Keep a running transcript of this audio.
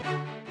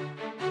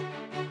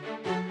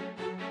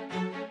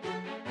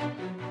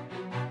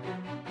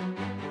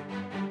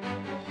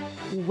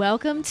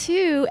Welcome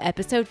to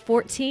episode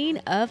 14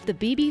 of the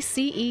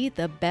BBCE,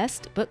 the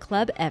best book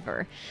club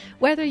ever.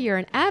 Whether you're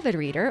an avid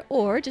reader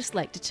or just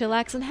like to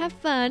chillax and have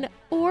fun,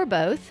 or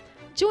both,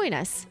 join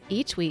us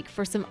each week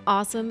for some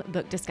awesome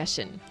book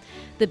discussion.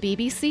 The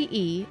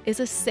BBCE is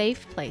a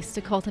safe place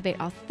to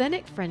cultivate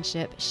authentic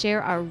friendship,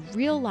 share our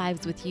real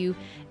lives with you,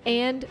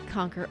 and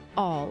conquer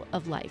all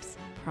of life's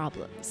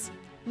problems.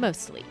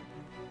 Mostly.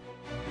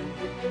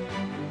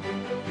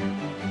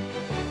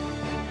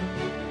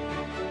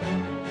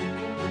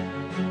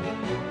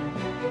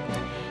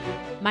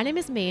 My name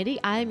is Mandy.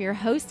 I am your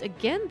host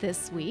again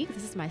this week.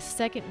 This is my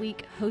second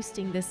week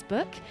hosting this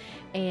book.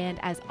 And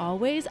as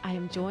always, I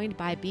am joined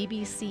by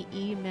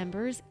BBCE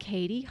members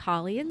Katie,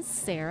 Holly, and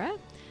Sarah.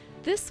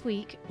 This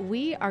week,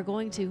 we are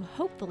going to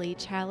hopefully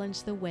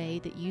challenge the way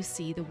that you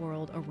see the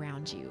world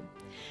around you.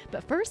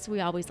 But first,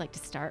 we always like to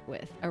start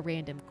with a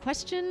random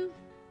question.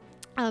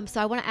 So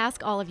I want to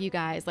ask all of you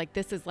guys,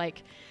 this is the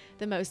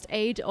most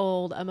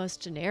age-old, most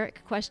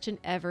generic question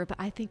ever, but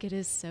I think it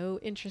is so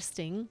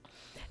interesting.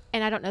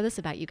 And I don't know this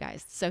about you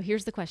guys. So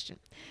here's the question.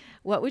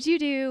 What would you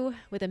do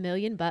with $1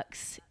 million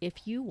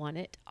if you won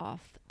it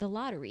off the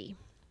lottery?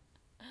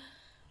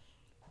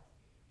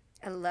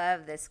 I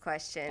love this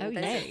question. Oh,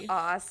 this is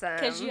awesome.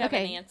 Because you have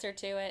an answer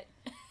to it.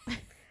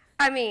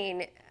 I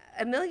mean,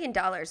 $1 million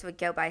would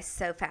go by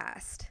so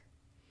fast.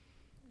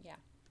 Yeah.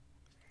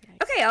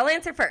 Okay, I'll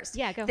answer first.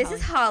 Yeah, go, This Holly.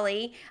 is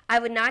Holly. I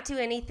would not do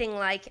anything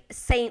like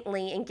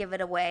saintly and give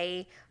it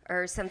away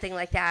or something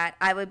like that.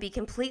 I would be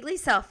completely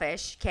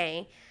selfish,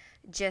 okay?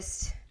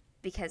 Just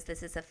because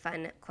this is a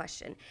fun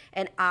question.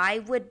 And I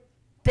would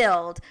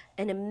build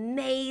an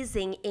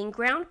amazing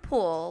in-ground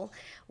pool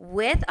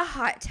with a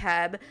hot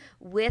tub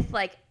with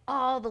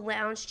all the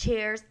lounge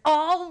chairs.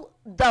 All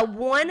the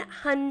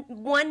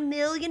 $1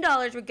 million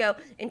would go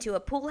into a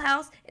pool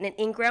house and an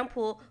in-ground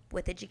pool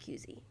with a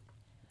jacuzzi.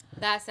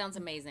 That sounds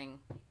amazing.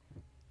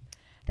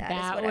 That is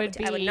what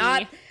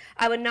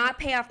I would not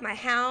pay off my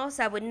house.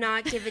 I would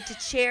not give it to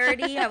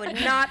charity. I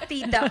would not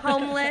feed the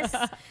homeless.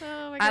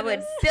 I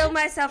would build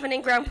myself an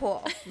in-ground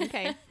pool.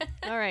 Okay.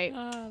 All right.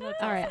 All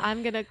right.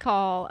 I'm going to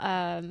call,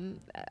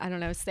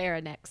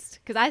 Sarah next.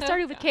 Because I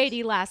started with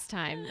Katie last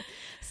time.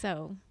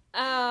 So.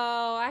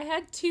 Oh, I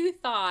had two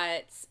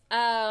thoughts.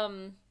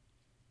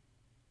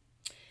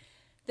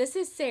 This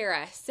is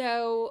Sarah.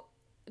 So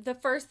the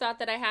first thought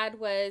that I had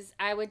was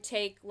I would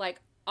take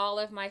all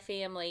of my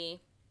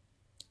family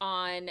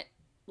on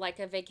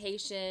a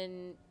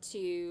vacation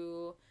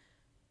to,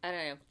 I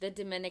don't know, the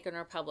Dominican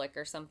Republic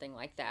or something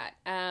like that.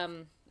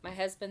 My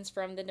husband's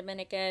from the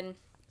Dominican,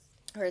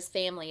 or his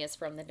family is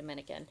from the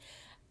Dominican.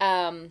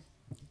 And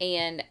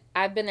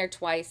I've been there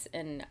twice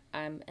and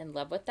I'm in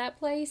love with that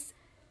place.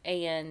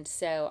 And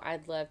so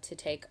I'd love to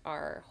take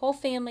our whole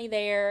family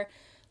there,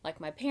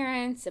 my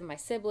parents and my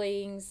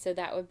siblings. So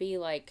that would be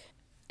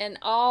an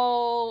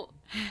all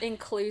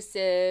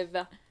inclusive,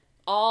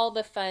 all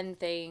the fun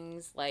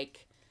things,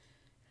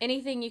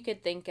 anything you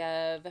could think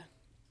of.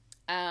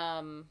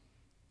 I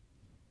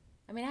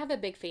have a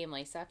big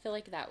family, so I feel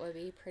like that would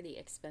be pretty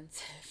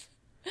expensive.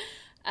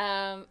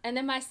 And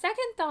then my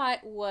second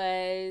thought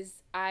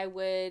was I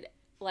would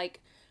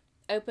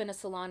open a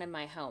salon in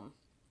my home.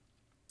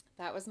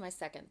 That was my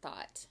second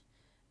thought.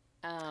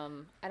 I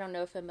don't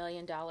know if $1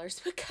 million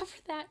would cover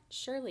that.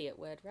 Surely it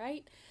would,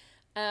 right?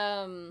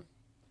 I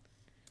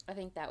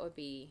think that would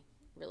be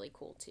really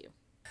cool too.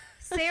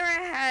 Sarah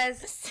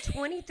has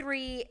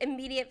 23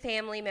 immediate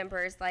family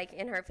members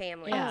in her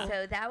family. Yeah.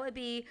 So that would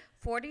be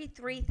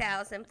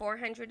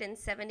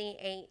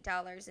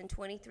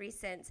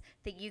 $43,478.23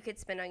 that you could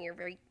spend on your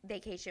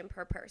vacation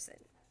per person.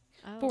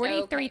 Oh.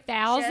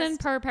 43,000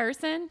 per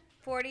person?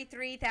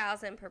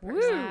 43,000 per person.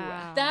 Woo.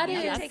 Wow. That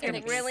is can take an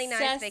a really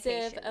nice excessive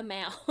vacation.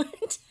 amount.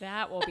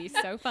 That will be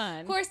so fun.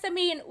 Of course,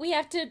 we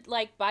have to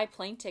buy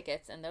plane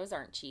tickets, and those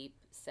aren't cheap.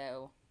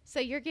 So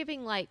you're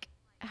giving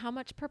how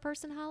much per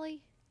person,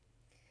 Holly?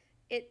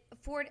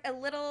 For a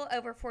little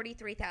over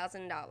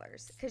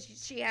 $43,000 because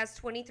she has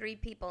 23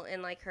 people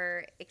in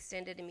her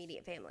extended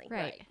immediate family.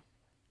 Right.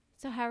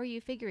 So how are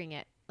you figuring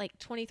it?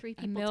 23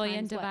 people $1 million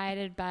times what?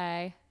 divided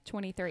by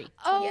 23.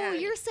 Oh, Yeah.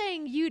 You're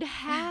saying you'd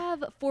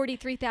have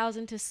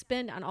 43,000 to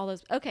spend on all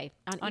those. Okay,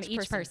 on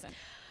each person.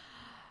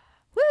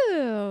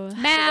 Woo.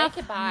 Math. So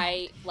they could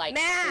buy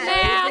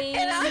Math. clothing.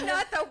 And I'm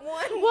not the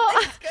one Well,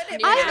 that's good at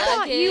I math.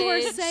 thought you were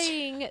luggage.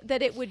 saying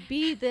that it would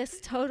be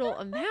this total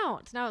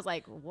amount, and I was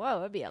like, "Whoa,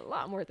 it'd be a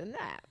lot more than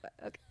that."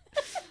 But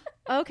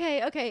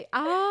okay, okay.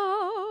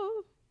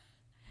 Oh,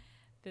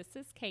 This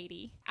is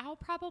Katie. I'll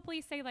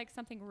probably say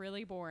something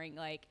really boring.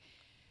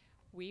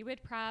 We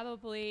would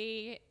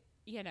probably,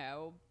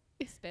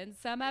 spend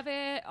some of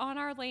it on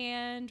our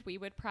land. We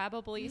would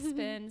probably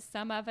spend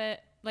some of it,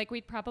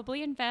 we'd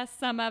probably invest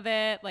some of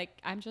it.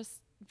 I'm just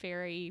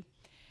very,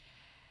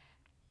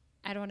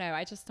 I don't know.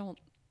 I just don't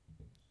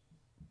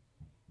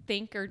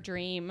think or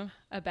dream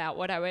about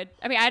what I would,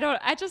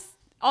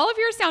 all of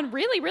yours sound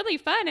really, really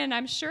fun. And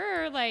I'm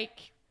sure I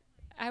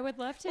would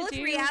love to Well, do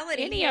if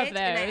reality any hit of those.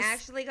 and I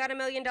actually got $1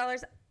 million,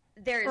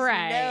 there's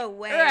Right, no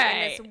way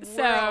right. in this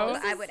So- world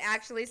This I would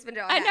actually spend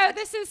it on I that.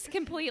 know this is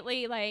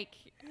completely like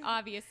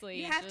obviously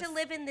You have to just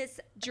live in this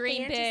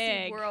dream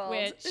fantasy big, world.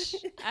 which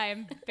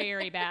I'm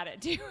very bad at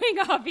doing.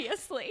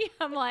 Obviously,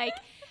 I'm like,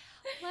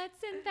 let's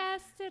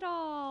invest it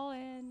all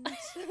and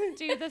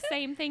do the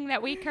same thing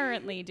that we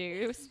currently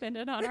do, spend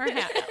it on our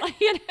house.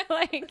 You know,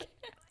 like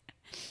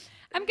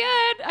I'm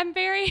good. I'm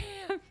very.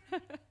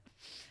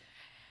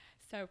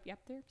 So yep,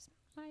 there's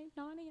my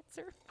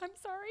non-answer. I'm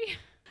sorry.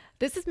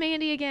 This is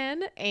Mandy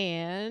again,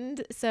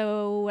 and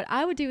so what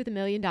I would do with $1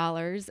 million,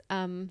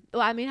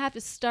 well, I mean, I have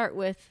to start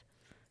with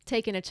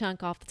taking a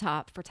chunk off the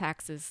top for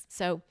taxes.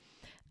 So,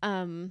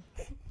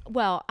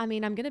 well, I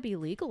mean, I'm going to be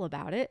legal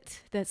about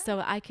it,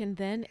 so I can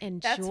then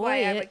enjoy That's why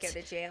it. I would go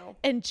to jail.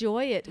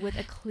 Enjoy it with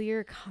a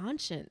clear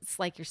conscience.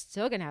 Like I'm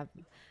still gonna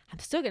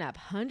have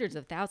hundreds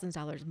of thousands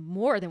of dollars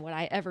more than what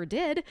I ever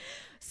did.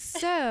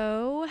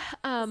 So,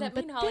 Does that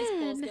but mean Holly's pool's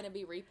then, going to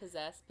be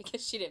repossessed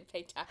because she didn't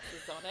pay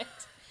taxes on it?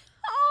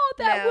 oh,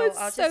 that No, was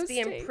I'll so just be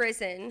in stink.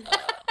 prison.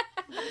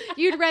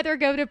 You'd rather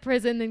go to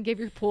prison than give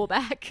your pool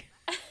back.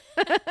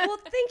 Well,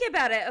 think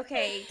about it.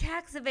 Okay,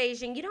 tax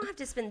evasion. You don't have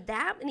to spend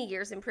that many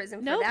years in prison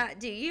for Nope. that,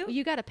 do you?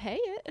 You got to pay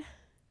it.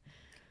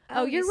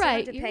 Oh, you you're still have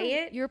right. to You're pay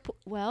right. it? You're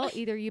well,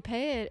 either you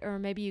pay it or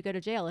maybe you go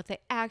to jail if they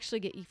actually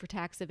get you for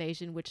tax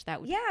evasion, which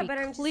that would Yeah, be but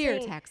I'm just clear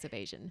saying- tax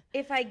evasion.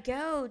 If I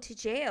go to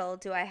jail,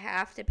 do I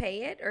have to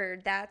pay it, or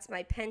that's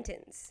my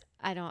penance?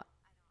 I don't.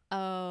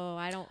 Oh,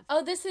 I don't.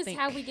 Oh, this is Think-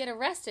 how we get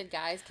arrested,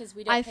 guys, because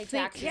we don't I pay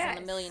think- taxes on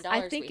the $1 million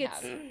I think we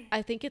it's. have.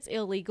 I think it's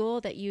illegal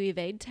that you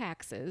evade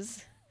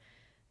taxes,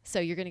 so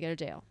you're going to go to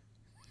jail.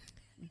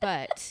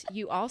 But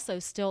you also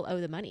still owe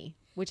the money,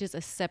 which is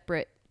a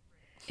separate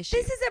issue.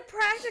 This is a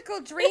practical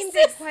dream This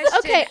big is- question.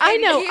 Okay, I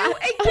and know. You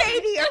and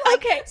Katie are like,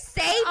 Okay,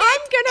 save I'm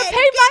it gonna and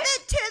pay give my-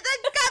 it to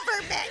the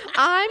government.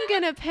 I'm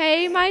gonna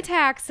pay my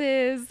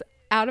taxes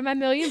out of my $1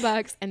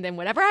 million, and then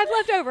whatever I have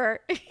left over,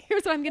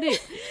 here's what I'm gonna do.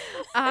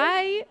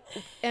 I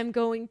am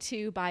going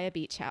to buy a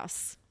beach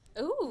house,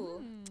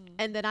 Ooh.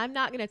 and then I'm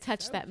not gonna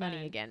touch that money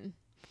fun. again.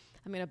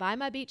 I'm gonna buy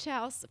my beach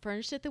house,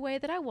 furnish it the way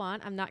that I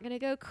want. I'm not gonna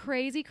go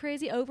crazy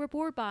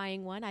overboard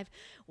buying one. I've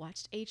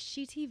watched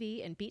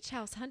HGTV and Beach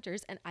House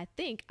Hunters, and I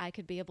think I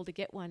could be able to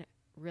get one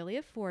really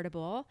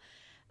affordable.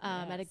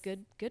 At a Yes.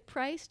 good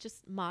price,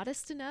 just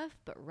modest enough,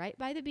 but right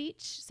by the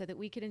beach so that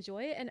we could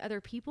enjoy it and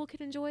other people could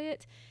enjoy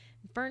it,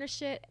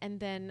 furnish it, and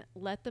then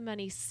let the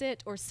money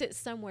sit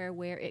somewhere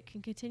where it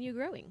can continue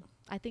growing.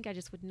 I think I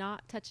just would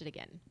not touch it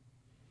again.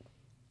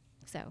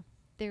 So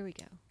there we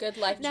go. Good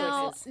life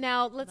choices.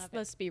 Now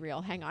let's be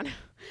real. Hang on.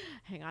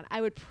 Hang on. I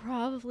would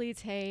probably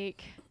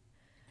take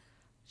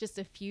just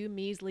a few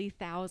measly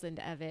thousand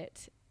of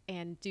it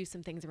and do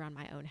some things around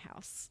my own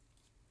house.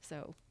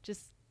 So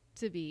just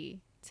to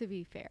be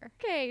fair.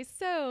 Okay,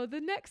 so the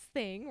next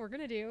thing we're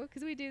gonna do,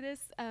 because we do this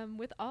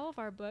with all of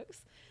our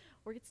books,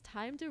 where it's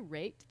time to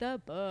rate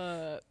the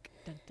book.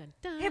 Dun, dun,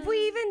 dun. Have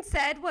we even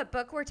said what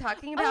book we're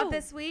talking about Oh,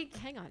 this week?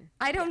 Hang on.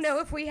 I don't Yes. know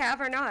if we have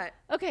or not.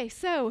 Okay,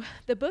 so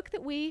the book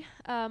that we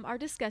are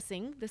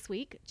discussing this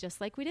week, just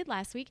like we did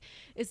last week,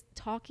 is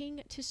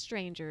Talking to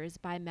Strangers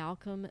by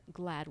Malcolm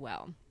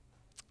Gladwell.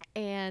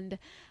 And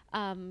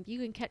you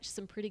can catch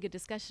some pretty good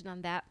discussion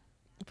on that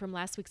from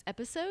last week's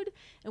episode.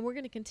 And we're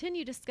going to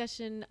continue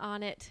discussion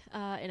on it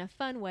in a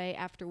fun way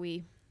after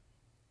we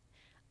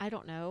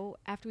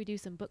do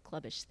some book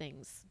clubbish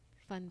things,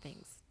 fun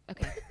things.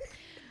 Okay.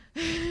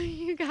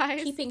 You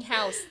guys. Keeping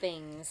house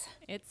things.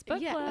 It's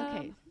book Yeah, club.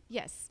 okay.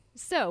 Yes.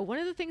 So one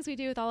of the things we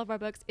do with all of our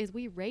books is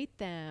we rate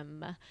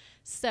them.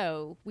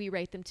 So we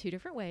rate them two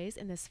different ways.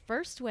 And this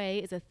first way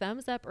is a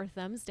thumbs up or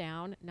thumbs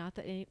down. Not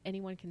that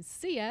anyone can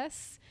see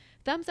us.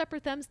 Thumbs up or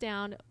thumbs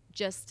down,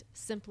 just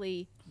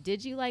simply,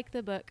 did you like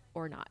the book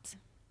or not?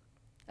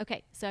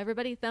 Okay, so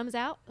everybody thumbs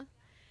out.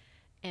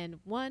 And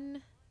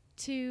 1,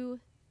 2,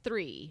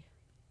 3.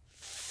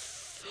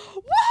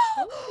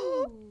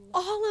 Whoa!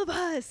 All of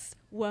us.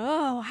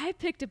 Whoa, I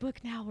picked a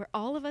book now where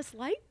all of us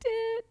liked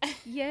it.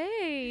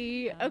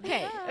 Yay.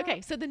 Okay.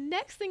 Okay. So the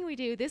next thing we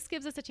do, this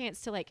gives us a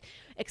chance to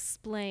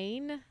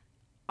explain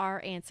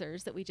our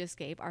answers that we just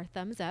gave, our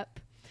thumbs up.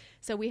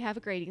 So we have a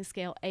grading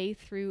scale A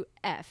through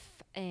F.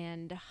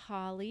 And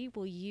Holly,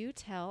 will you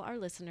tell our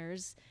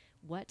listeners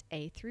what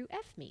A through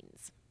F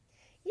means?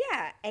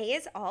 Yeah, A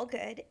is all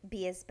good,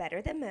 B is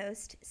better than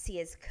most, C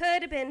is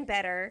could have been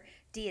better,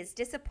 D is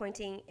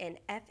disappointing, and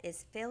F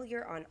is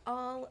failure on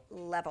all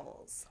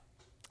levels.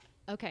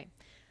 Okay.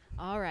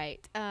 All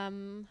right.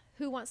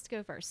 Who wants to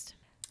go first?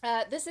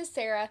 This is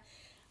Sarah.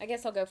 I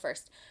guess I'll go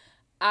first.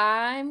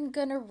 I'm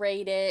going to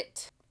rate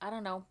it, I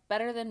don't know,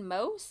 better than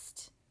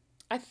most.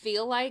 I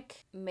feel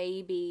like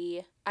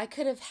maybe I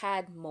could have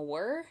had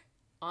more,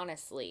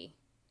 honestly.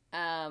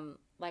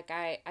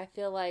 I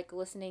feel like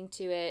listening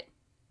to it,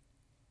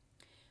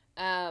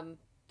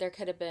 there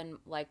could have been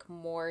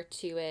more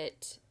to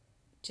it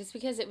just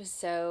because it was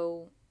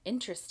so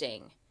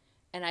interesting.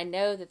 And I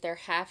know that there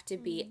have to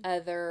be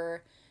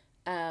other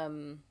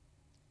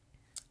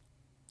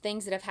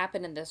things that have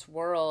happened in this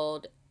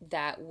world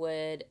that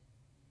would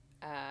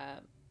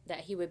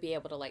that he would be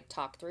able to like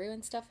talk through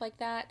and stuff like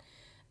that.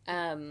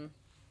 And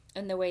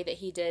the way that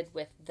he did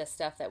with the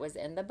stuff that was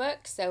in the book.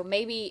 So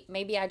maybe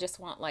I just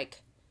want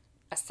like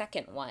a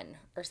second one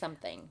or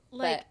something.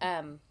 Like,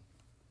 but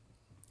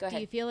go ahead.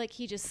 Do you feel like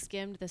he just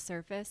skimmed the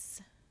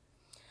surface?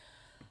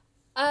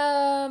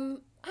 I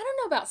don't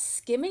know about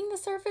skimming the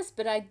surface,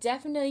 but I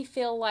definitely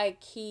feel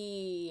like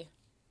he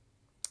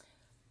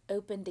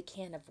opened a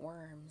can of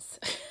worms.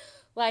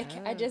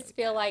 I just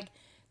feel like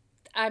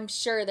I'm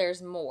sure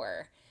there's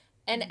more.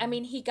 And I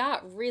mean, I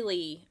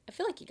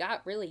feel like he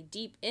got really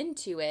deep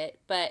into it,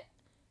 but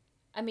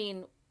I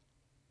mean,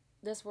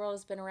 this world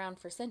has been around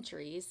for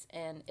centuries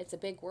and it's a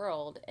big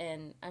world,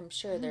 and I'm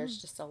sure there's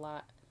just a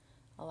lot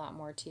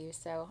more too.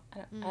 So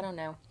I don't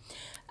know.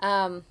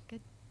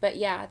 Good. But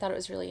yeah, I thought it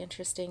was really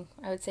interesting.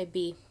 I would say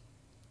B.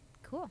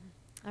 Cool.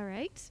 All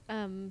right.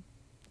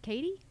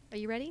 Katie, are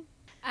you ready?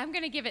 I'm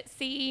going to give it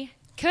C.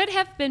 Could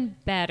have been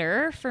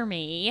better for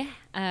me.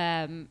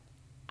 I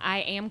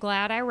am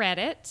glad I read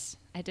it.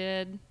 I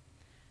did.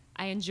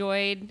 I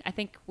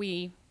think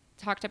we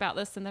talked about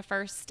this in the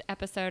first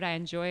episode. I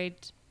enjoyed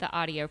the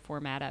audio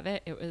format of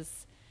it. It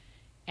was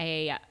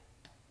a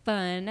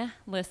fun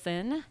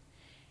listen.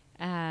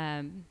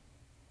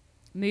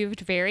 Moved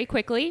very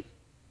quickly.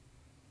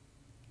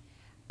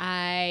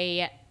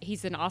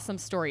 He's an awesome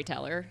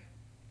storyteller.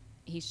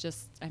 He's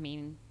just,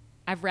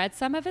 I've read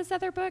some of his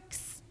other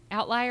books.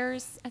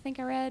 Outliers, I think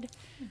I read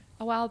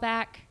a while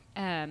back.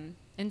 And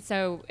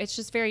so it's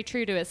just very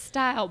true to his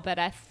style, but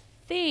I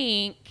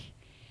think,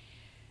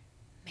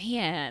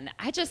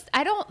 I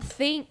don't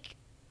think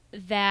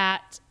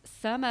that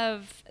some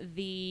of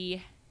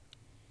the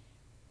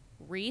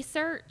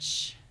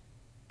research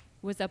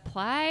was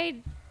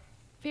applied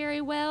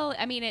very well.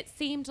 I mean, it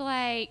seemed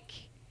like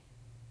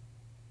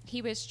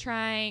he was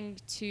trying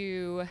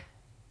to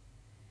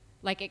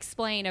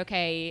explain,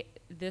 okay,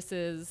 this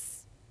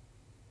is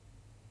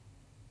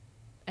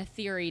a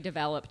theory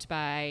developed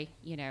by,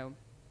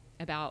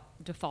 about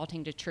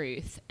defaulting to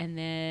truth. And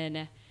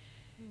then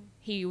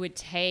he would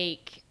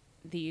take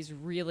these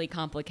really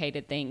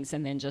complicated things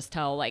and then just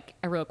tell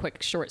a real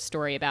quick short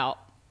story about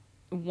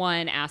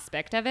one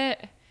aspect of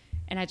it.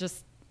 And I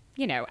just,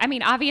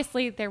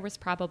 obviously there was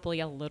probably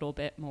a little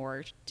bit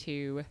more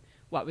to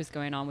what was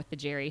going on with the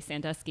Jerry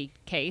Sandusky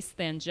case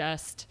than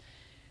just,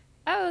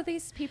 oh,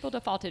 these people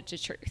defaulted to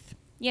truth.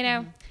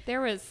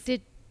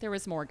 There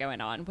was more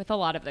going on with a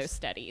lot of those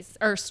studies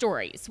or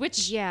stories,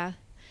 which... Yeah.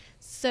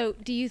 So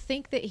do you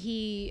think that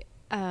he,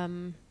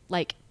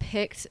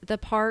 picked the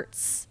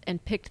parts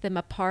and picked them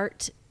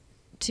apart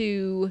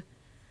to,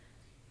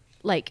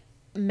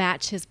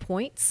 match his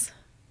points?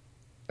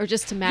 Or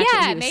just to match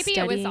what he was maybe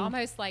studying? It was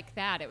almost like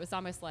that. It was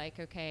almost like,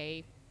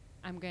 okay,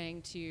 I'm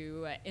going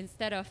to,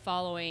 instead of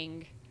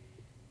following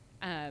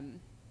a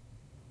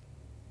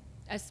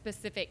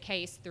specific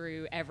case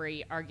through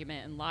every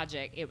argument and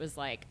logic, it was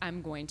like,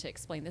 I'm going to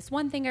explain this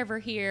one thing over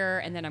here,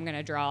 and then I'm going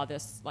to draw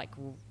this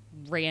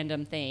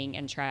random thing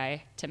and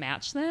try to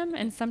match them.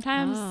 And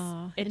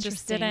sometimes it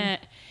just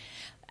didn't.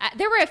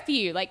 There were a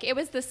few, it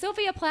was the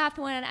Sylvia Plath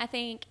one, I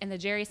think, and the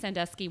Jerry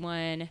Sandusky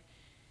one.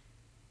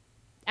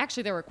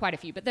 Actually, there were quite a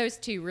few, but those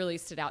two really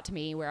stood out to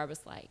me, where I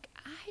was like,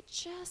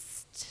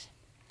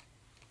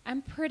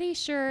 I'm pretty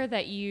sure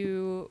that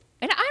you,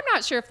 and I'm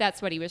not sure if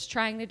that's what he was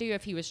trying to do,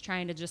 if he was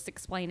trying to just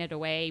explain it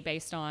away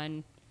based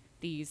on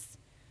these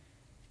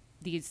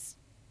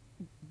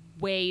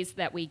ways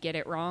that we get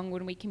it wrong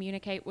when we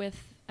communicate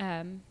with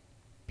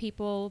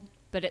people.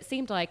 But it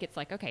seemed like it's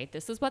like, okay,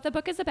 this is what the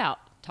book is about,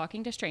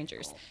 talking to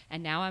strangers.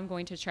 And now I'm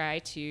going to try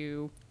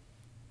to,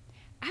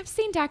 I've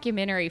seen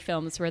documentary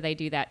films where they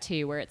do that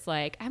too, where it's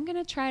like, I'm going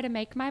to try to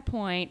make my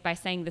point by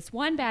saying this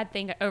one bad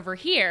thing over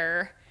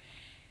here,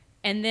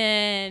 and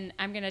then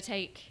I'm going to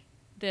take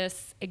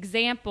this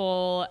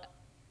example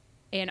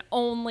and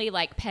only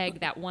peg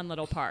that one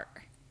little part.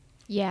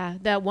 Yeah,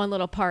 that one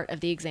little part of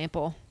the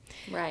example.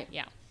 Right.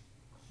 Yeah.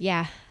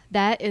 Yeah,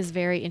 that is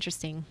very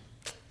interesting.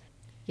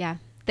 Yeah.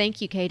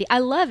 Thank you, Katie. I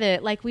love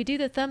it. We do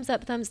the thumbs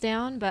up, thumbs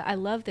down, but I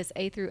love this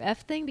A through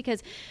F thing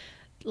because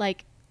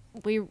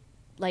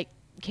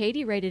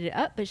Katie rated it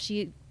up, but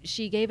she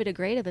gave it a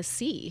grade of a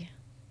C,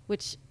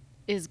 which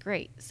is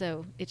great.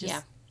 So it just...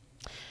 Yeah.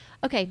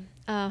 Okay,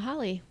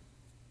 Holly.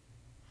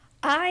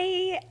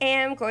 I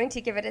am going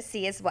to give it a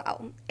C as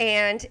well.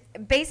 And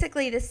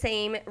basically the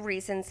same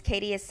reasons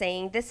Katie is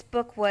saying. This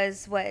book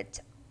was,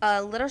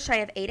 a little shy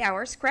of 8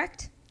 hours,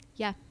 correct?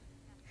 Yeah.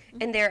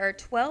 And there are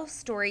 12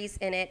 stories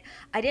in it.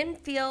 I didn't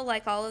feel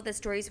like all of the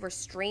stories were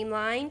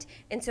streamlined,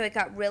 and so it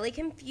got really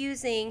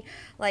confusing.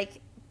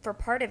 For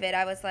part of it,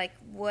 I was like,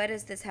 what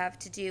does this have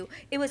to do?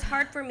 It was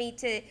hard for me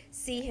to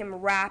see him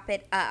wrap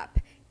it up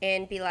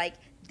and be like,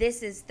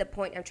 this is the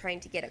point I'm trying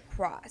to get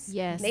across.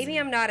 Yes. Maybe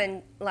I'm not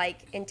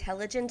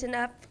intelligent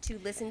enough to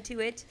listen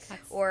to it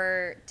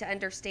or to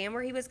understand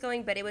where he was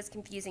going, but it was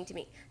confusing to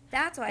me.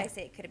 That's why I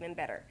say it could have been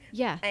better.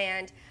 Yeah.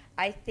 And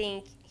I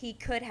think he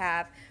could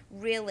have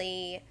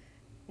really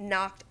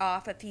knocked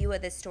off a few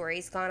of the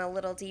stories, gone a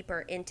little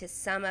deeper into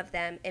some of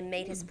them, and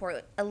made his point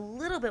a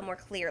little bit more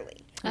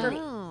clearly for me.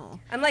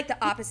 I'm like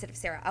the opposite of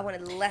Sarah. I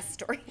wanted less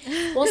story.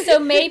 Well, so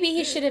maybe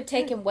he should have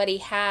taken what he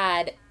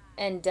had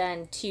and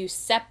done two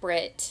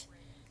separate,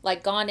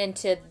 like gone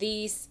into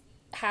these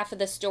half of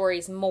the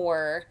stories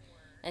more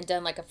and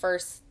done like a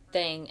first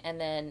thing and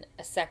then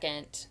a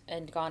second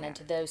and gone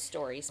into those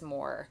stories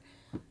more.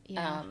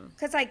 Yeah.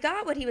 Because I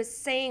got what he was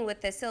saying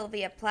with the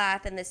Sylvia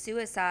Plath and the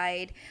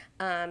suicide,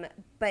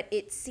 but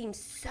it seemed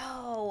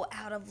so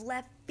out of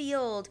left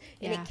field,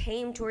 and Yeah. it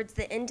came towards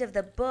the end of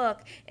the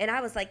book, and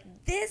I was like,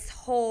 this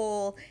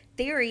whole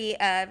theory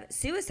of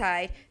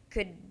suicide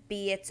could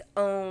be its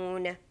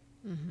own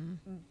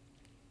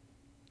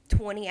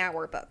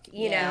 20-hour book,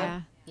 you know?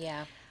 Yeah.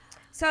 Yeah.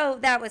 So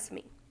that was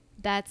me.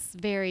 That's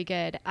very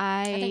good.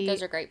 I think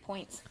those are great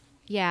points.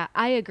 Yeah,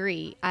 I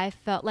agree. I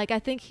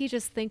think he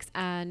just thinks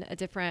on a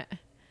different,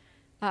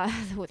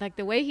 like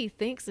the way he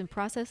thinks and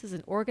processes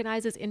and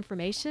organizes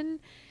information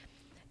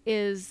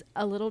is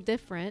a little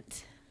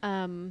different.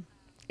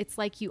 It's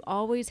like you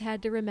always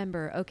had to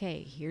remember,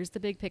 okay, here's the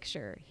big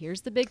picture.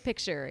 Here's the big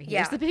picture. Here's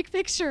Yeah. the big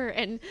picture.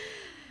 And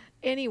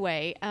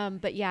anyway,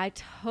 but yeah, I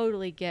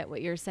totally get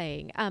what you're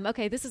saying.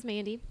 Okay, this is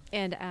Mandy,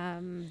 and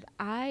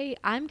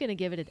I'm gonna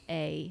give it an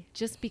A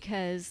just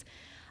because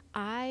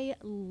I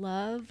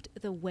loved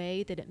the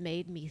way that it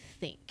made me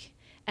think,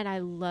 and I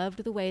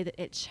loved the way that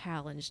it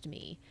challenged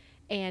me.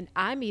 And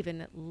I'm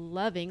even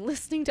loving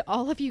listening to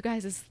all of you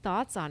guys'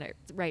 thoughts on it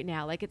right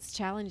now. Like, it's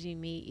challenging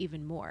me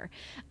even more.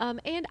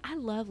 And I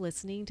love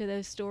listening to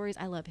those stories.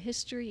 I love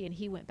history, and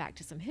he went back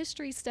to some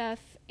history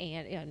stuff,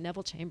 and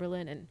Neville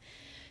Chamberlain and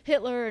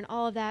Hitler and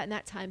all of that. And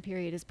that time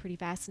period is pretty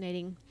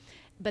fascinating.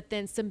 But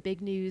then some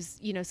big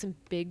news, some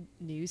big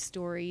news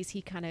stories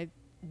he kind of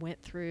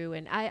went through,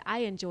 and I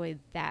enjoyed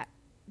that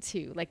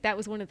too. Like, that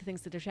was one of the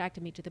things that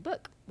attracted me to the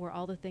book, were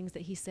all the things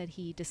that he said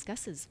he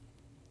discusses.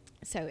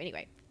 So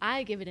anyway,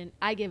 I give it an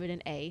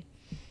A.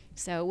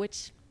 So,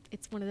 which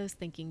it's one of those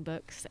thinking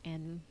books,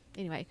 and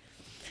anyway,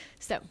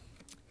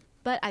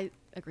 but I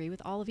agree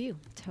with all of you,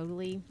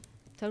 totally.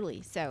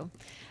 So,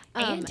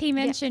 And he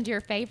mentioned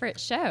your favorite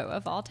show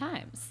of all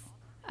times.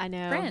 I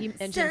know Friends. he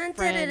mentioned Dun, dun,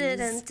 dun,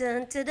 Friends.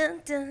 dun, dun,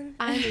 dun, dun.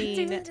 I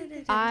mean,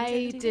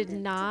 I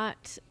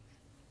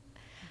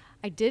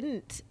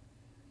didn't.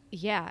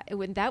 Yeah,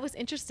 that was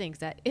interesting. 'Cause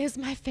that is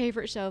my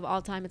favorite show of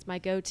all time. It's my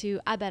go-to.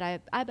 I bet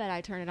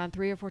I turn it on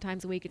 3 or 4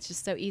 times a week. It's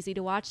just so easy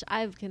to watch.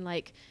 I can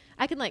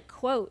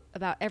quote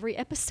about every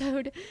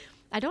episode.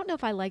 I don't know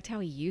if I liked how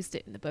he used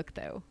it in the book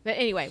though. But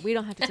anyway, we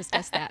don't have to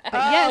discuss that. But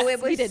yes,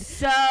 it was we did.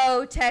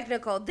 so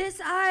technical.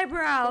 This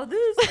eyebrow,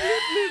 this lip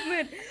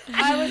movement.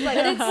 I was like,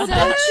 But it's "What so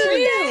the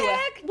true."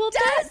 heck Well, does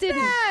that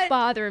didn't that?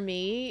 bother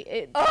me.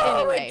 It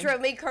Anyway.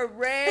 drove me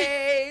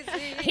crazy.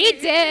 He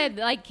did.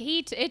 Like,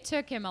 it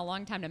took him a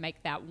long time to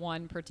make that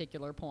one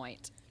particular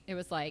point. It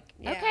was like,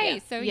 Yeah. okay, Yeah.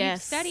 so Yes.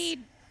 you've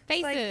studied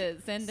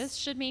faces, and this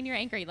should mean you're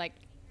angry. Like,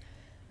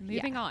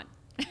 moving on.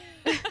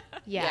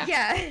 Yeah.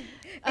 Yeah,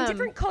 and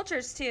different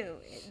cultures too.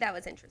 That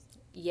was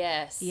interesting.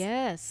 Yes.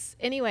 Yes.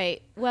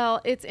 Anyway,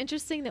 well, it's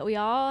interesting that we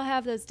all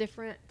have those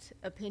different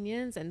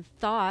opinions and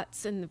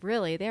thoughts, and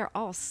really, they're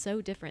all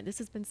so different. This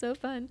has been so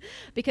fun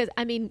because,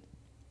 I mean,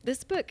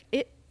 this book,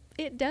 it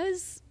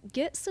does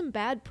get some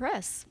bad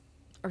press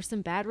or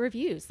some bad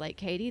reviews. Like,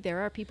 Katie, there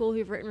are people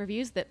who've written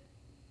reviews that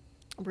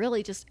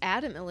really just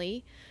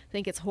adamantly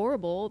think it's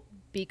horrible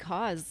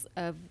because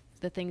of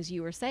the things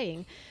you were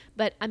saying.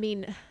 But, I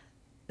mean,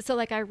 so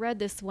like I read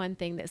this one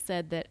thing that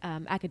said that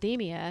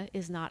academia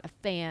is not a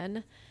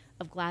fan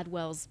of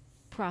Gladwell's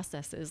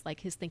processes,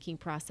 like his thinking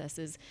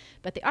processes.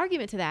 But the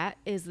argument to that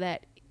is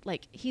that,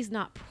 like, he's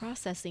not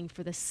processing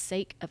for the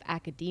sake of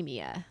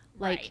academia.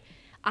 Like, Right.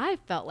 I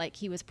felt like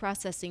he was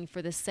processing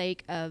for the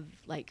sake of,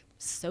 like,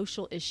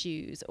 social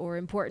issues or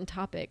important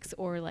topics,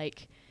 or,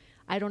 like,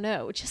 I don't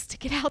know, just to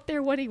get out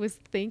there what he was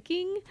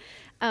thinking,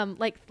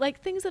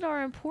 like things that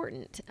are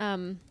important.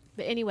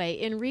 But anyway,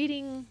 in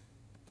reading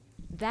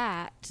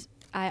that,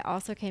 I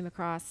also came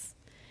across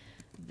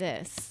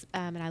this,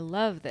 and I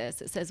love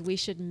this. It says, we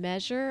should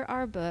measure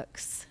our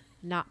books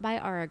not by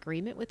our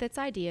agreement with its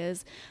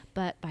ideas,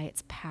 but by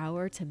its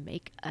power to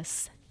make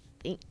us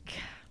think.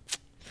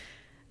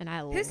 And I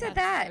Who said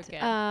that? So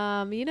good.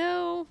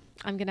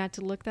 I'm gonna have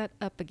to look that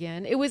up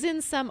again. It was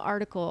in some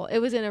article. It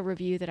was in a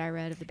review that I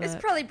read of the book. It's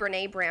probably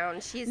Brene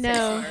Brown. She's No.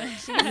 so smart.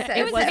 She said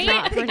It was something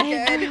not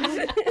Brene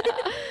good.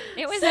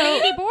 It was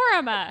Mandy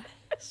Borama.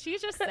 She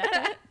just said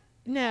it.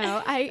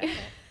 No, I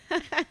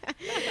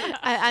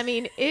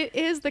mean, it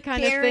is the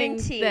kind of thing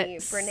Guarantee that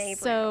Brene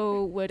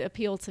so would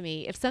appeal to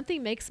me. If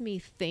something makes me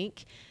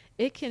think,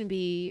 it can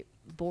be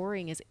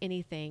boring as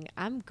anything.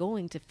 I'm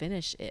going to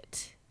finish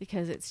it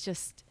because it's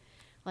just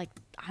like,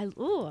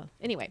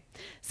 anyway.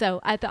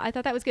 So I thought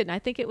that was good, and I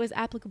think it was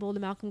applicable to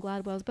Malcolm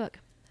Gladwell's book.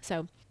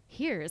 So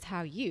here's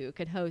how you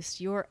could host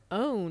your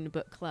own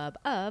book club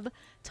of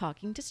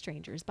Talking to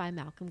Strangers by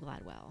Malcolm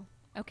Gladwell.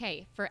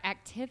 Okay, for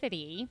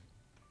activity,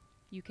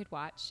 you could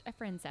watch a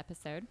Friends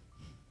episode.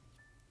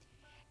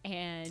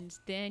 and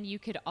then you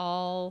could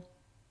all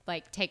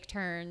like take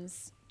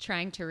turns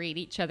trying to read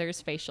each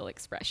other's facial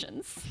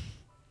expressions.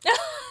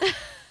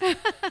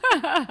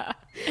 That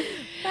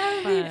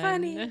would be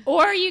funny.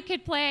 Or you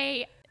could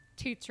play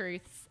Two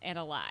Truths and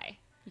a Lie.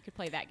 You could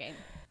play that game.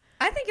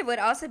 I think it would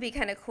also be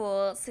kind of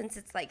cool, since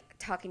it's like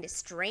talking to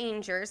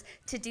strangers,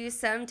 to do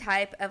some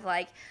type of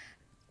like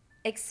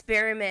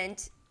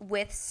experiment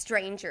with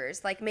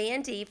strangers. Like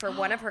Mandy, for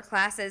one of her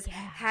classes,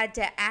 had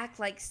to act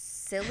like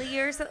silly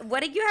or something.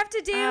 What did you have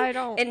to do? I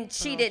don't And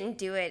she know. didn't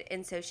do it,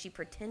 and so she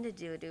pretended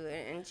to do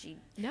it, and she.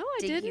 No, I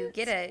did didn't. you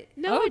get it?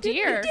 No, Oh, I didn't.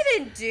 dear. You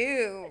didn't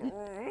do.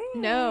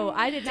 No,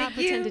 I did not Did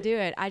pretend to you?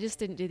 do it. I just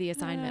didn't do the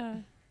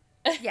assignment.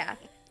 Yeah.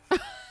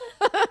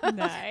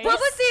 Nice. What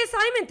was the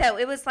assignment though?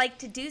 It was like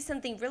to do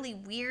something really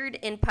weird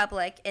in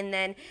public, and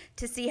then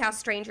to see how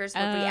strangers would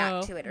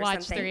react to it or watch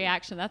something. the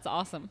reaction. That's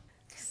awesome.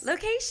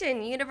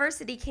 Location: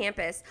 university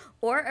campus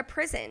or a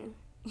prison.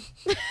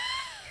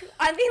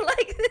 I mean,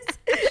 like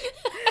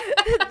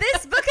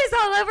this book is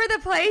all over the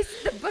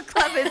place. The book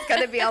club is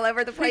going to be all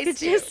over the We place could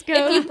too. just If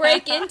go. you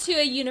break into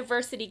a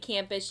university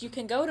campus, you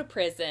can go to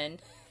prison.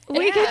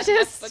 We and could have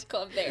just- book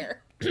club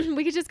there.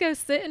 We could just go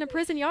sit in a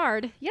prison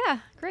yard. Yeah,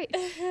 great.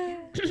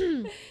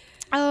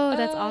 Oh,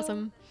 that's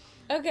awesome.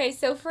 Okay,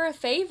 so for a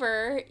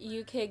favor,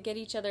 you could get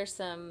each other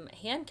some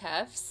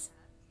handcuffs.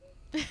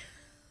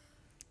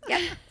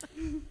 Yep.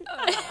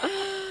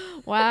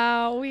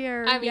 Wow, we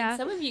are. I mean, yeah.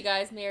 some of you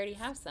guys may already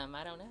have some.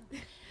 I don't know.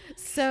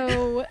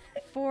 So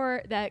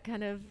for that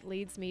kind of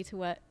leads me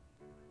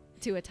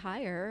to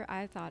attire.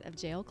 I thought of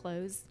jail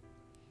clothes.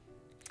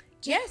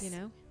 Yes. You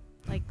know,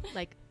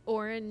 like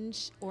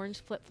orange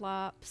flip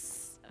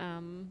flops.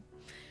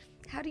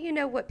 How do you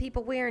know what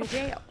people wear in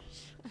jail?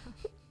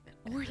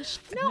 Orange.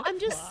 No, I'm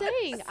just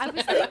saying. I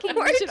was thinking we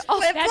Orange should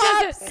all.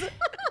 flip-flops.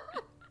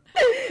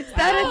 Is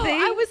that No, a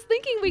thing? I was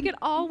thinking we could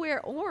all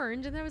wear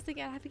orange, and then I was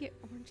thinking I have to get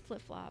orange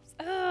flip flops.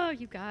 Oh,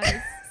 you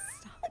guys.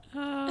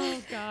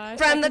 Oh gosh.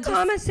 From the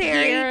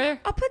commissary. hear-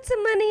 I'll put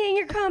some money in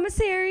your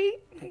commissary.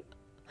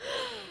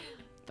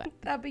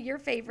 That'll be your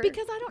favorite.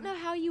 Because I don't know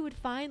how you would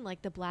find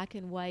like the black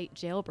and white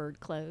jailbird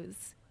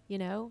clothes. You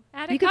know,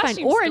 At a you could find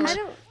costume orange.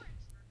 store. I don't.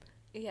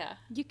 Yeah.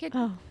 You could.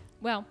 Oh,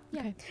 Well,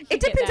 yeah. okay. It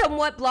depends on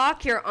what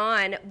block you're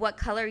on, what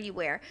color you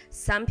wear.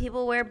 Some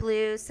people wear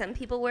blue, some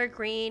people wear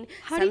green.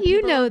 How some do you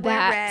people know wear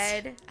that?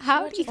 Red.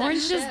 How What do you? is that? Orange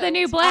is show. the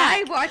new I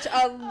black. watch a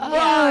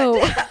Oh.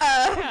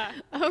 lot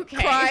of Okay.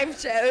 crime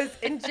shows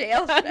and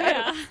jail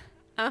shows.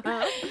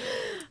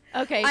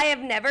 Okay. I have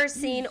never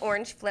seen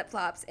orange flip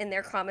flops in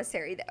their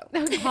commissary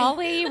though.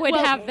 Holly would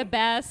Well- have the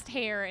best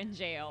hair in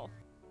jail.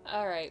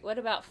 All right. What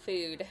about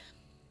food?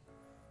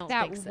 don't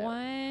That think so.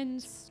 one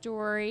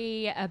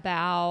story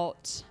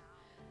about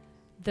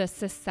the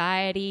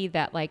society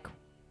that like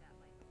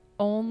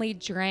only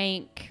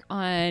drank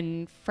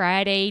on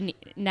Friday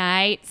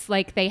nights,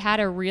 like they had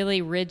a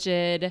really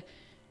rigid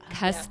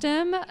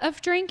custom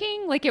of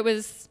drinking. Like it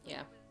was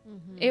Yeah.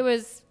 it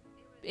was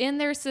in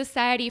their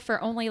society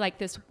for only like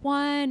this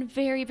one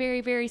very,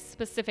 very, very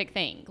specific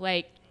thing.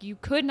 Like you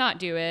could not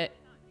do it,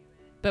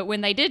 but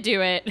when they did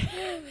do it,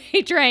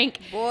 they drank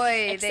Boy,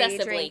 they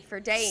Excessively. drink for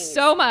days.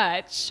 so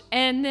much.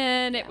 And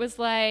then it was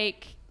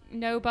like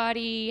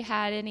nobody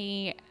had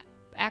any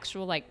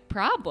actual like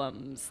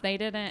problems. They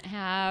didn't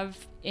have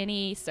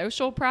any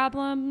social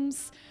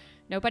problems.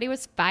 Nobody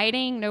was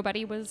fighting.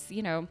 Nobody was,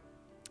 you know,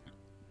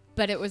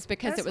 but it was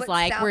because That's it was what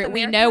like South we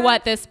America know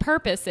what has. this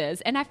purpose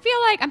is. And I feel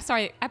like, I'm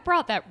sorry, I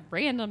brought that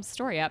random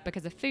story up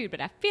because of food, but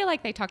I feel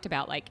like they talked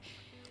about like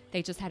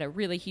they just had a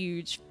really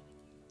huge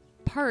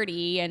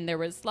party and there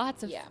was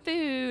lots of Yeah.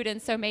 food.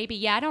 And so maybe,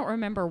 yeah, I don't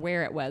remember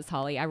where it was,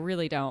 Holly. I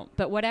really don't.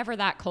 But whatever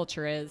that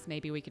culture is,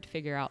 maybe we could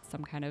figure out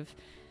some kind of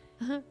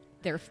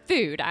their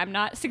food. I'm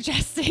not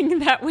suggesting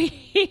that we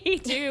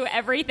do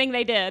everything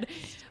they did,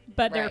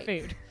 but their Right.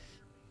 food.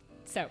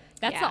 So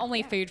that's Yeah. the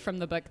only food from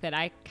the book that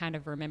I kind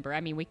of remember. I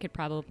mean, we could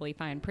probably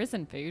find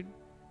prison food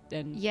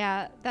and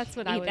Yeah, that's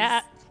what I eat was.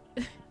 that.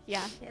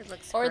 Yeah. It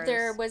looks Or gross.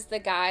 there was the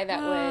guy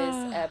that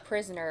was a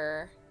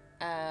prisoner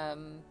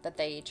that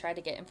they tried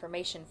to get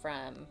information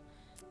from.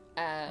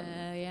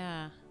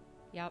 Yeah.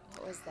 Yep.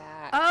 What was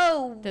that?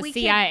 Oh, The we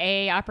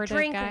CIA could operative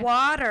drink guy.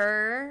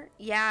 water.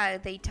 Yeah,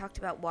 they talked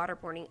about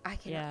waterboarding. I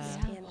cannot Yeah.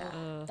 stand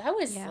that. That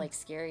was Yeah. like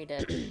scary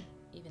to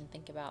even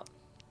think about.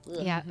 Ugh.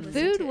 Yeah, Listen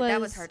food to it. was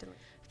That was hard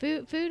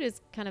to. Food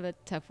is kind of a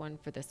tough one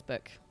for this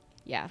book.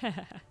 Yeah.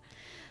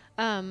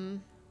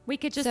 We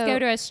could just So- go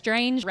to a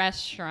strange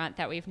restaurant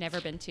that we've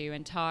never been to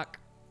and talk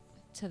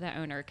to the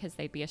owner because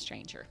they'd be a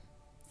stranger.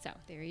 So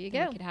There you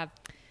then go. We could have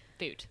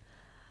food.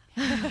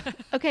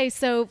 Okay,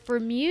 so for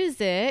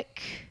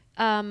music,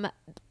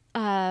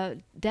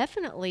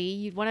 definitely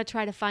you'd want to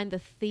try to find the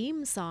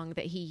theme song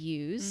that he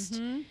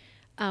used.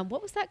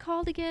 What was that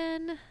called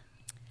again?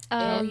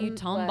 Oh, you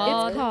was-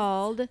 tomball. It's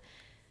called.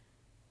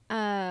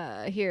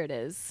 Here it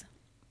is.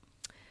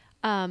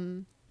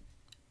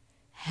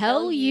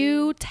 Hell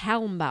You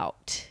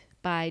Talmbout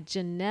by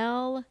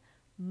Janelle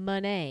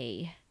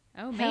Monáe.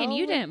 Oh man,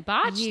 you didn't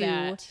botch You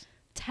that.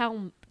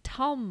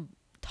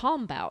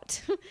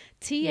 Talmbout.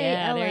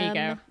 Yeah, there you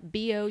go.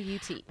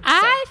 Talmbout.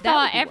 I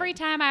thought every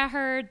time I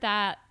heard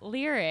that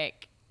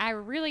lyric, I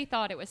really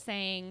thought it was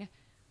saying,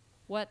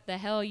 "What the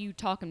hell you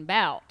talking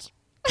about?"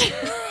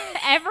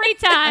 Every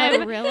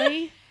time. Oh,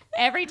 really?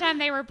 Every time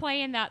they were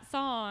playing that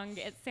song,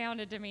 it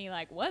sounded to me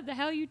like, "What the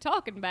hell you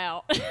talking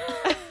about?"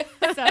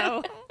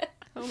 So,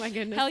 Oh my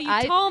goodness. hell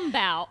you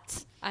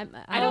talmbout. I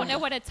don't know oh,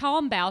 what a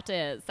talmbout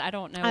is. I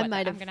don't know. I What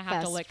might I'm have going to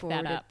have to look that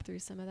fast-forwarded up. through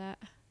some of that.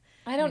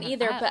 I don't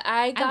either, but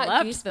I got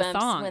loved the goosebumps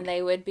song. when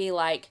they would be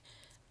like,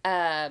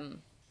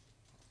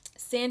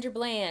 Sandra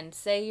Bland,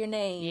 say your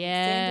name.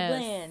 Yes. Sandra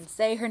Bland,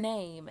 say her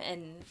name.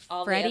 And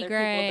all Freddie the other people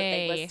that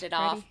they Gray. listed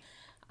off.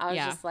 I was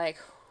Yeah. just like,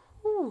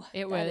 whew,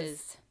 It that was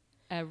is-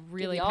 a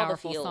really you all the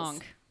powerful feels.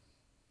 song.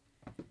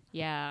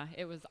 Yeah,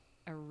 it was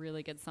a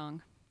really good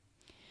song.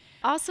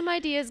 Awesome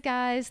ideas,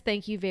 guys.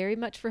 Thank you very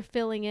much for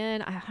filling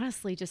in. I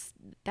honestly just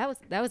that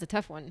was a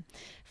tough one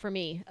for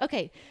me.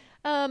 Okay.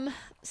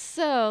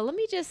 So let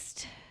me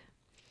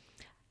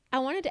I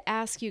wanted to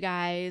ask you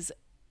guys,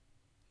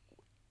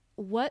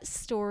 what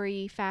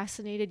story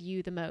fascinated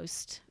you the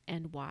most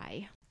and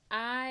why?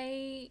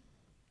 I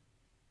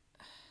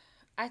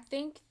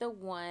think the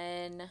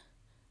one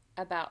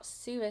about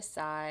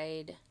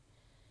suicide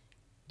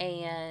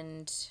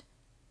and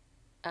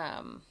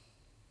I'm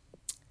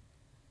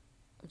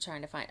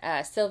trying to find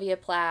Sylvia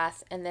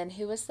Plath, and then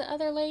who was the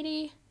other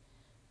lady?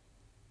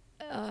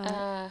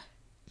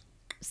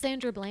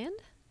 Sandra Bland?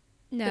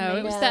 No,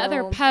 it was the No.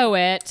 other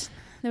poet.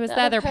 It was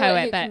the other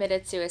poet, who but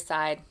committed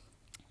suicide.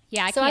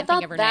 yeah, I So can't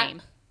think of her that,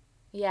 name.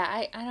 Yeah,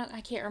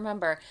 I can't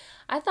remember.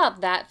 I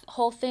thought that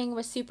whole thing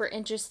was super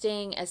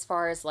interesting as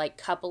far as like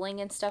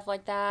coupling and stuff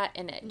like that,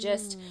 and it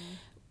just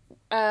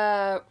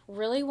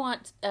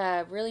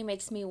really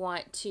makes me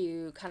want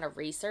to kind of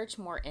research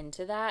more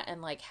into that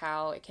and like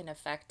how it can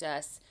affect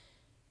us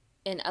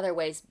in other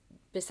ways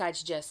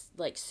besides just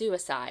like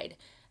suicide.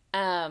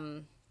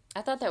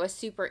 I thought that was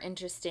super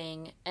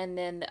interesting. And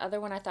then the other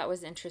one I thought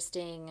was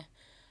interesting,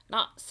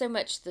 not so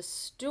much the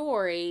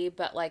story,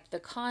 but like the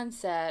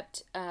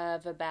concept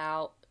of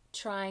about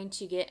trying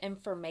to get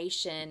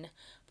information,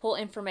 pull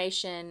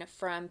information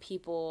from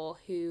people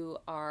who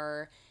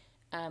are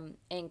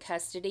in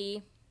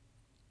custody,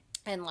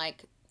 and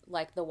like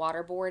the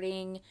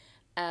waterboarding,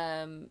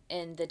 and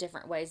the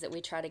different ways that we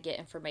try to get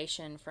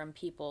information from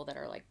people that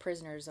are like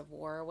prisoners of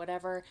war or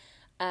whatever,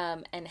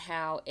 and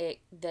how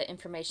the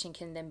information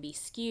can then be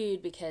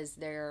skewed because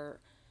their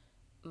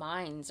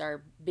minds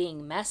are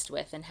being messed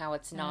with and how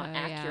it's not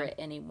accurate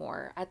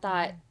anymore. I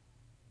thought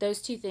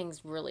those two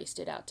things really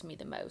stood out to me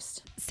the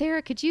most.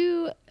 Sarah, could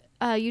you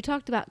you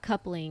talked about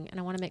coupling, and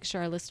I want to make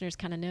sure our listeners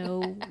kind of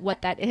know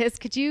what that is.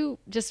 Could you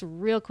just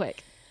real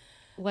quick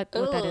what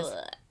that is?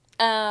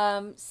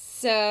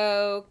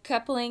 So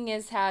coupling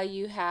is how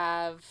you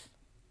have,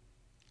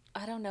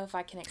 I don't know if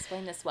I can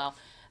explain this well,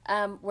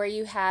 where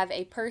you have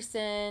a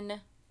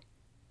person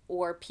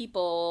or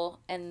people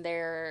and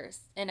they're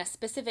in a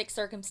specific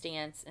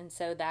circumstance, and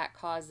so that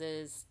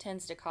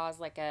tends to cause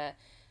like a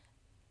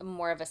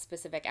more of a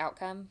specific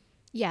outcome.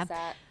 Yeah. Is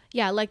that?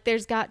 Yeah, like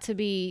there's got to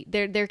be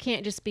there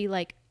can't just be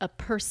like a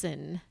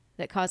person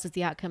that causes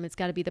the outcome. It's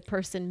got to be the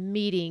person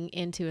meeting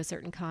into a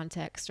certain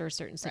context or a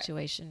certain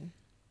situation.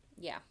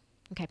 Yeah.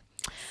 Okay.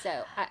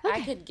 So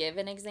I could give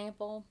an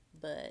example,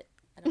 but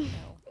I don't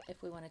know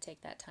if we want to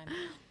take that time.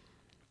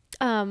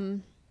 I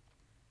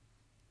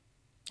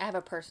have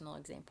a personal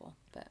example,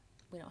 but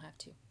we don't have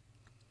to.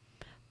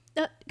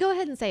 Go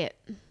ahead and say it.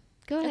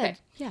 Go ahead. Okay.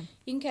 Yeah.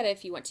 You can cut it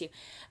if you want to.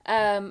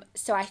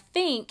 So I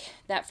think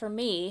that for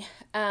me,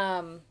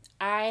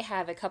 I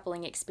have a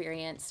coupling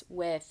experience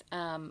with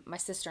my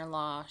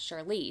sister-in-law,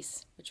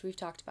 Charlize, which we've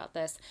talked about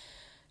this.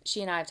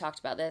 She and I have talked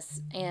about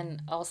this,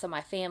 and also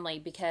my family,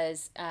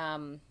 because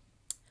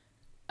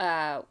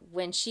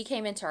when she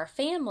came into our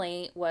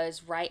family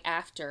was right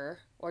after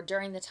or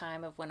during the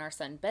time of when our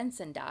son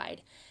Benson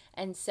died.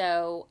 And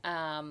so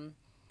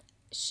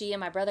she and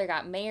my brother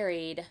got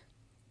married.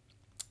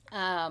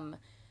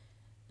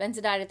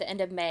 Benson died at the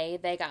end of May.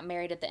 They got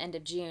married at the end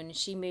of June.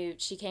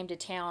 She came to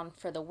town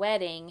for the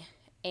wedding,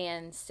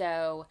 and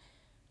so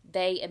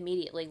they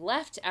immediately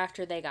left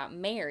after they got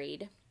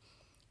married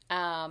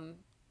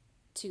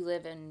to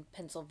live in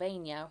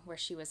Pennsylvania, where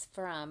she was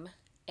from.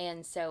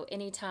 And so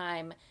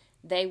anytime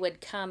they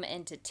would come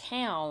into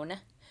town,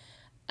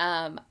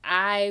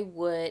 I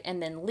would,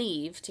 and then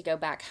leave to go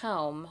back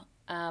home,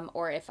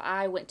 or if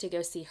I went to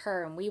go see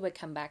her and we would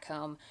come back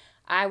home,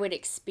 I would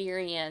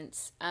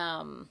experience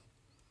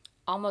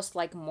almost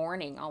like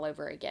mourning all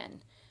over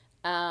again.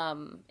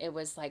 It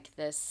was like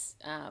this,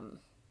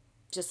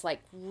 just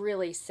like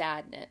really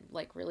sadness,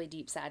 like really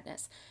deep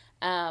sadness.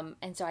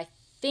 And so I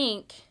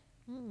think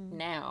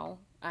now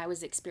I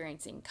was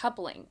experiencing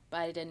coupling, but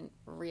I didn't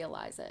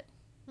realize it.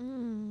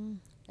 You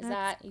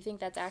think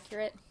that's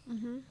accurate?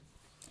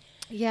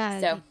 Yeah.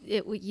 So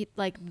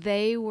like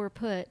they were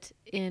put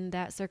in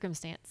that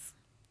circumstance.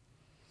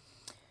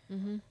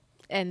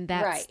 And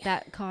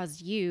that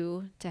caused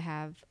you to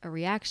have a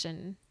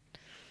reaction.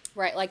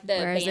 Right, like the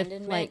Whereas if,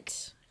 abandonment. like,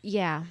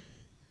 yeah.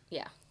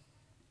 Yeah.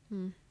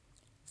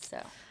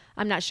 So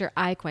I'm not sure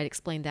I quite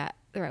explained that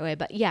the right way,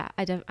 but yeah,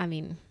 I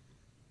mean,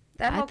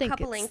 That I whole think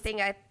coupling it's-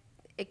 thing,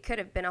 it could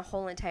have been a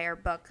whole entire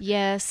book.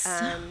 yes.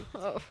 Um,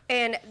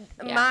 And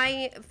Yeah.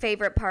 my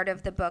favorite part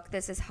of the book,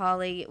 This Is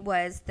Holly,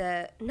 was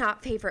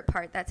not favorite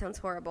part, that sounds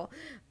horrible,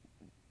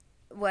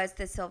 was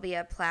the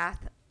Sylvia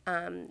Plath,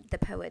 the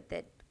poet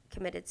that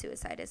committed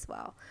suicide as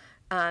well.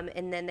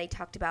 And then they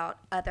talked about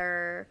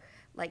other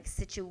like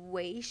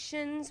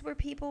situations where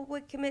people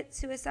would commit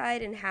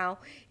suicide and how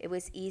it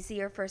was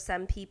easier for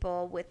some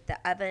people with the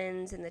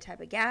ovens and the type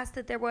of gas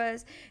that there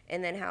was,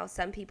 and then how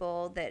some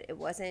people that it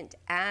wasn't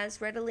as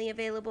readily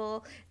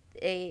available,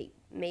 they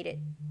made it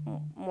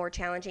more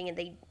challenging and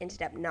they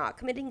ended up not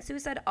committing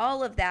suicide.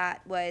 All of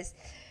that was,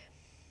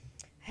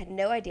 I had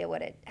no idea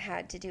what it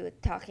had to do with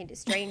talking to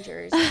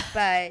strangers,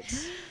 but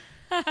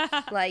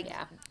like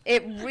Yeah.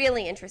 it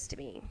really interested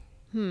me.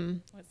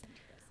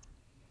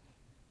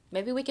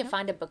 maybe we can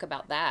find a book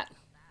about that.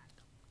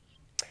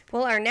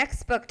 Well, our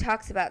next book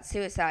talks about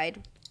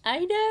suicide. I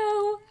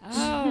know.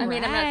 Oh, I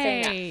mean, I'm not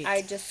saying that.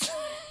 I just.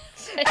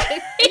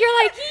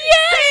 You're like,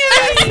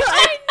 yes!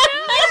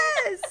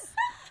 Yes.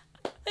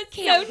 It's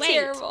Can't so wait.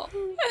 terrible.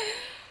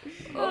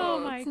 Oh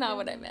my It's not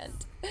what I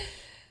meant.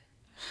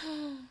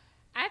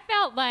 I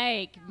felt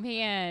like,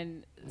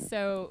 man,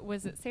 so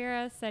was it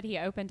Sarah said he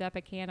opened up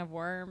a can of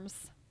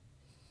worms?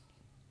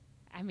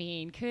 I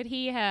mean, could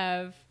he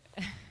have...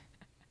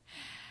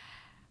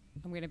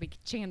 I'm going to be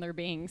Chandler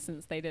Bing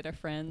since they did a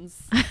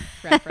Friends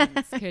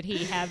reference. Could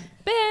he have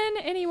been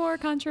any more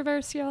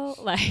controversial?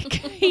 Like,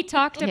 he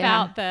talked Yeah.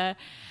 about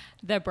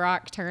the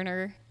Brock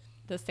Turner,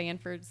 the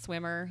Stanford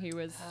swimmer who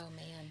was... Oh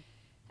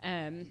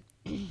man.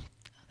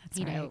 That's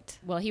you know, right.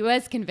 well, he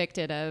was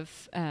convicted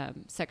of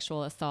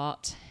sexual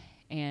assault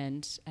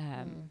and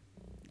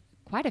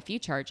quite a few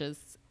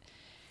charges.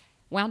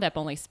 Wound up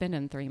only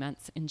spending 3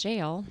 months in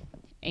jail,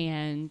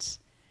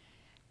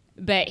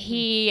 but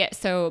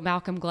so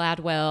Malcolm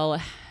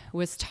Gladwell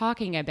was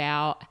talking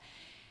about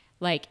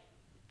like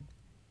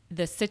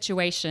the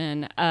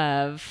situation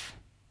of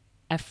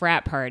a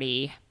frat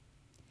party,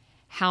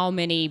 how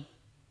many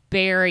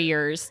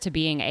barriers to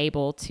being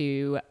able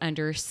to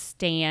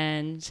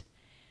understand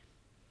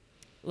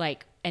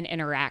like an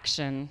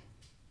interaction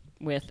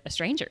with a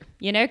stranger,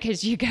 you know,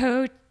 because you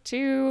go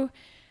to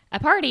a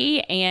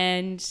party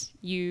and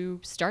you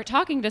start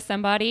talking to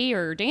somebody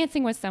or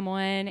dancing with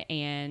someone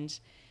and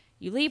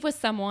you leave with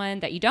someone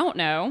that you don't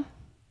know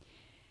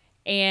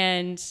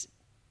and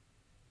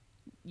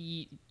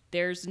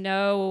there's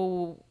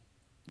no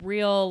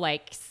real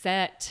like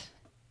set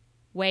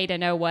way to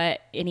know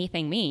what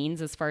anything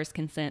means as far as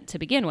consent to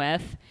begin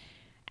with.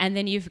 And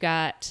then you've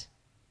got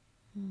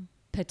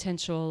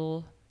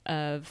potential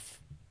of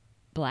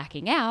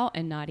blacking out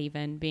and not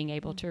even being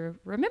able to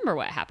remember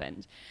what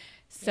happened.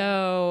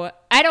 So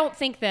I don't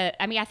think that,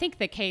 I mean, I think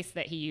the case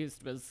that he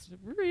used was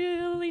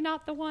really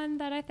not the one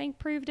that I think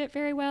proved it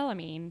very well. I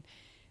mean,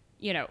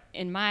 you know,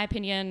 in my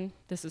opinion,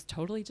 this is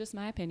totally just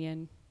my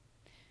opinion.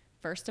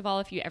 First of all,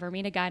 if you ever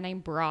meet a guy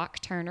named Brock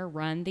Turner,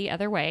 run the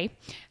other way.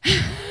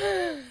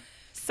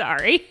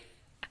 Sorry.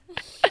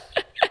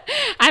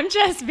 I'm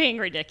just being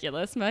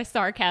ridiculous. My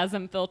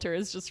sarcasm filter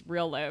is just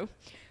real low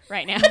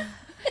right now.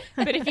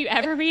 But if you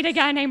ever meet a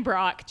guy named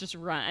Brock, just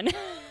run.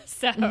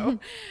 So,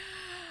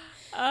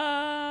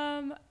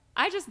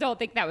 I just don't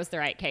think that was the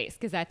right case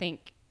because I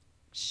think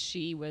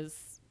she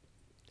was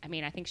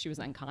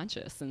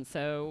unconscious. And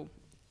so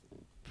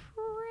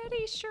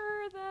pretty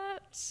sure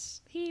that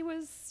he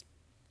was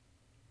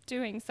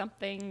doing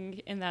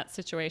something in that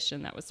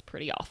situation that was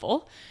pretty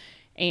awful.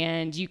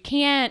 And you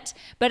can't,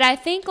 but I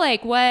think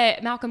like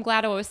what Malcolm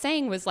Gladwell was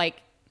saying was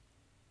like,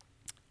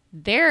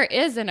 there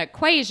is an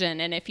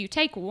equation. And if you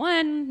take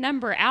one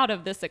number out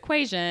of this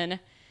equation,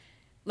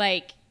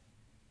 like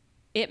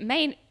it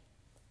may,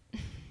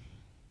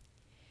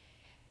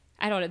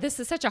 I don't know. This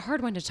is such a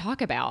hard one to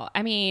talk about.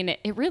 I mean,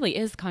 it really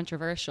is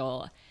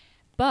controversial,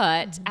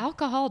 but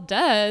alcohol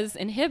does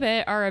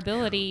inhibit our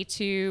ability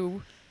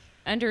to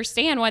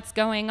understand what's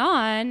going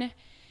on.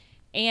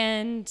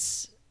 And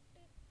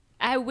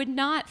I would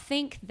not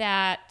think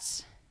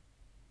that,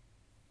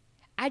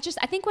 I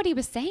think what he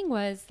was saying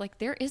was like,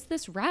 there is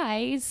this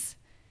rise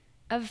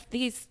of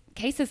these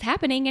cases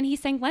happening. And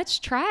he's saying, let's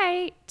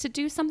try to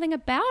do something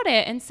about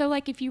it. And so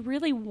like, if you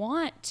really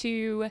want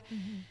to,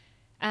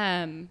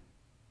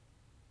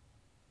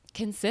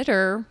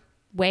 consider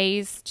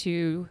ways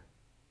to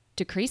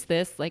decrease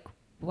this, like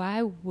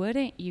why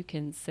wouldn't you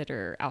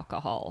consider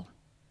alcohol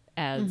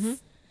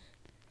as,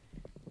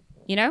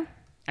 you know,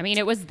 I mean,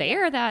 it was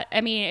there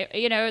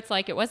it's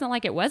like, it wasn't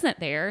like it wasn't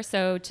there.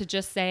 So to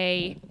just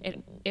say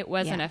it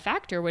wasn't a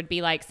factor would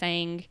be like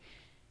saying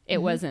it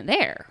wasn't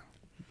there,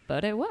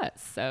 but it was.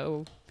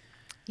 So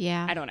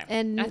Yeah. I don't know.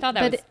 And I thought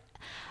that was,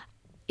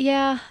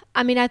 yeah.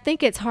 I mean, I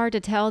think it's hard to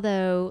tell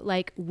though,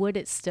 like, would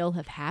it still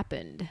have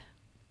happened?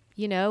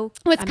 You know,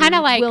 Well, it's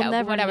kinda like we'll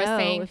never what I was know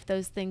saying. if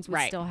those things would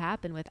Right. still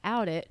happen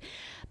without it.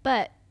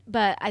 But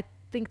I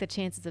think the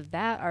chances of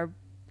that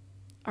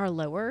are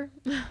lower.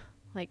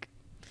 Like,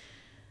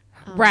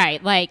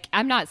 Right. Like,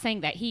 I'm not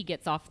saying that he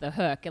gets off the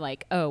hook.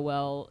 Like, oh,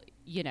 well,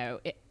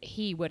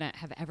 he wouldn't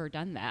have ever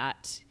done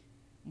that.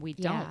 We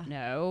don't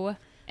know.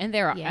 And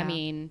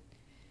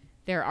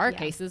there are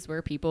cases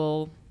where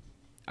people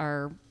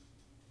are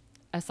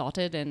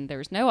assaulted and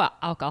there's no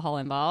alcohol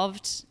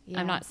involved. Yeah.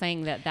 I'm not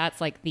saying that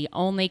that's like the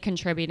only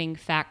contributing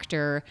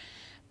factor,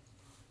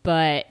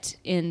 but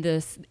in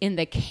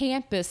the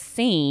campus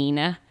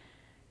scene,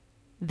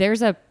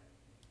 there's a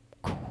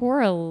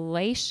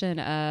correlation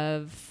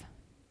of,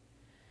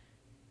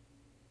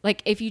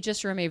 like, if you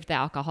just remove the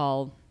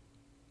alcohol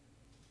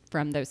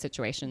from those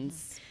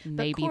situations,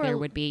 maybe there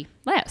would be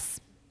less.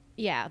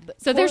 Yeah.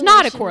 But So there's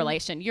not a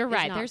correlation. You're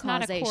right. There's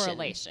not a causation.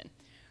 correlation.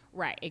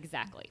 Right.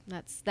 Exactly.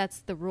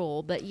 That's the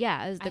rule. But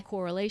yeah, is the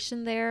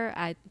correlation there?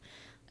 I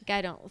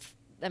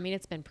mean,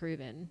 it's been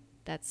proven.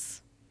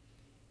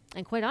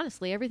 And quite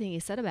honestly, everything he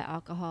said about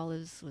alcohol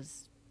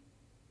was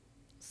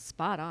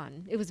spot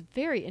on. It was a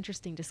very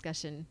interesting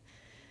discussion.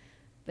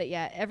 But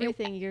yeah,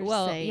 everything you're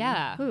saying.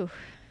 Yeah. Whew.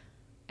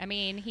 I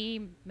mean,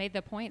 he made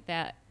the point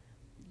that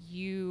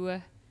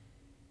I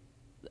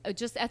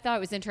thought it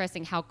was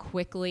interesting how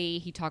quickly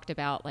he talked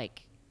about,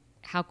 like,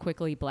 how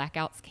quickly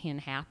blackouts can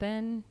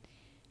happen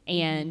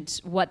and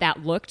what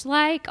that looked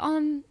like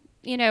on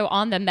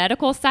the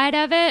medical side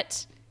of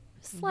it.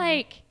 It's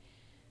like,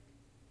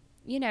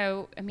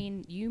 I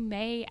mean, you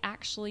may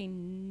actually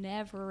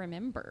never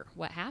remember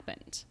what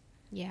happened.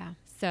 Yeah.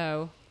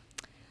 So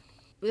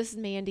This is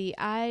Mandy.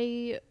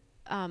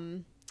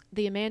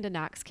 The Amanda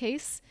Knox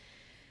case,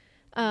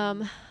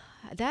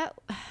 that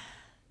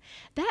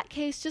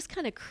case just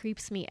kind of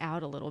creeps me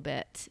out a little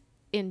bit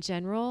in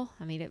general.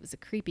 I mean, it was a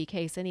creepy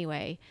case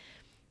anyway,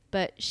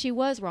 but she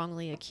was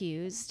wrongly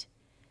accused,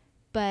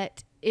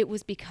 but it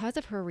was because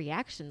of her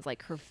reactions,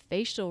 like her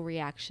facial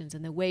reactions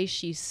and the way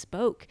she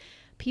spoke.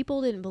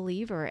 People didn't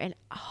believe her. And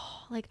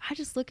I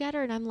just look at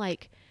her and I'm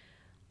like,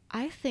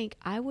 I think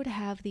I would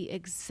have the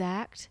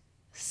exact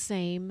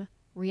same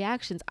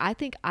reactions. I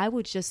think I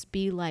would just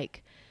be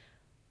like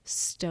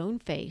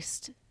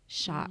stone-faced,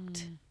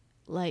 shocked.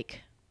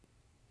 Like,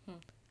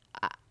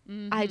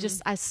 I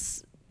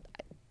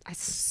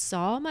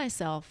saw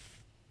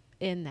myself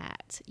in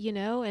that,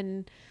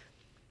 and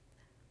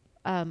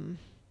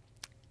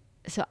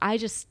so I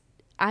just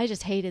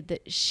hated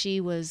that she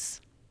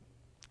was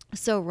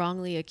so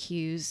wrongly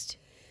accused.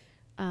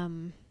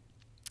 That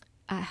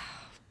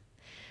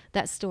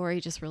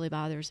story just really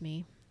bothers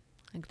me.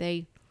 Like,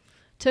 they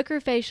took her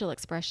facial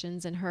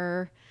expressions and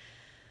her,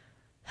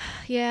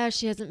 she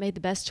hasn't made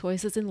the best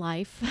choices in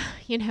life,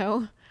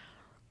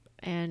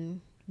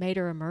 and made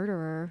her a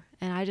murderer.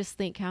 And I just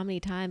think how many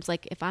times,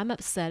 like, if I'm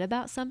upset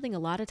about something, a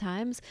lot of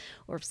times,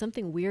 or if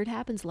something weird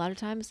happens, a lot of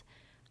times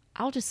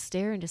I'll just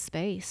stare into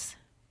space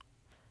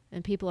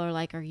and people are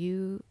like, are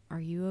you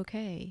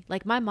okay?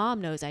 Like, my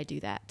mom knows I do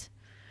that,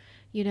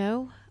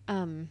 so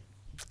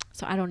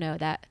I don't know,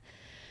 that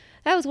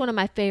was one of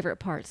my favorite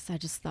parts. I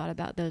just thought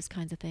about those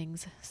kinds of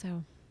things.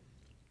 So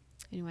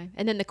anyway,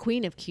 and then the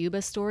Queen of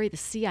Cuba story, the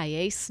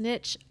CIA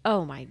snitch.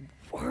 Oh my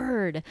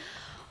word.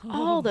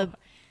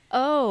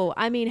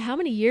 I mean, how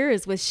many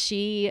years was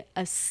she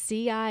a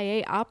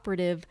CIA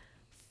operative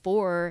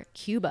for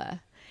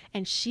Cuba?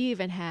 And she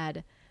even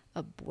had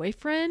a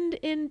boyfriend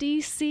in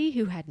DC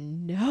who had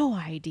no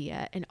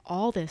idea, and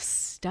all this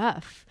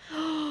stuff.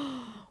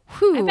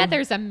 I bet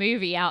there's a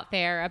movie out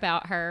there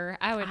about her.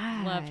 I would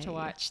love to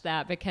watch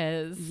that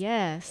because...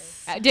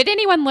 Yes. Did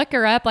anyone look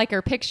her up, like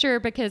her picture?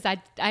 Because I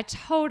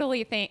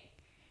totally think...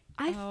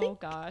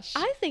 gosh.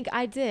 I think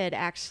I did,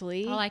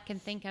 actually. All I can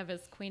think of is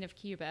Queen of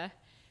Cuba.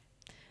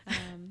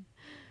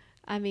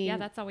 I mean... Yeah,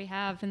 that's all we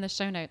have in the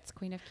show notes,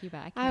 Queen of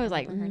Cuba. I was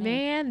like,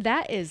 man,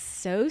 that is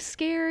so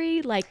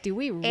scary. Like, do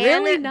we really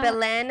Anne not...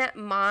 Belen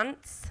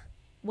Monts.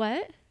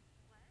 What?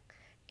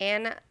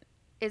 Anna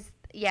is...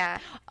 Yeah.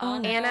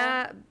 Oh.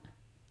 Anna...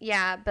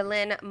 Yeah,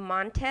 Belen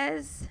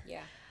Montes.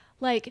 Yeah.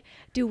 Like,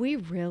 do we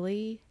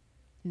really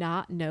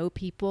not know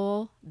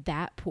people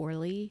that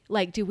poorly?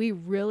 Like, do we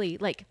really,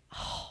 like,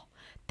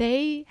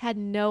 they had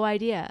no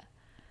idea.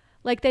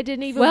 Like, they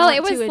didn't even want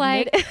it was to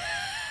like... admit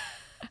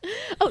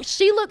Oh,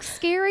 she looks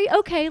scary?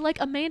 Okay, like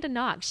Amanda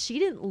Knox. She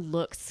didn't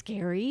look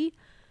scary.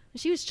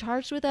 She was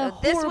charged with a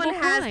horrible This one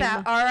has crime.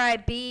 that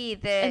R.I.B.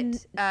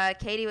 that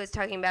Katie was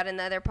talking about in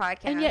the other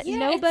podcast. And yet Yeah,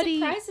 nobody... it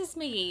surprises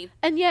me.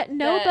 And yet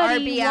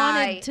nobody RBI.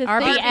 wanted to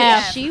RBF. think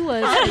that she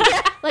was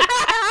like.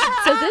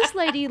 So this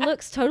lady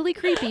looks totally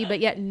creepy, but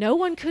yet no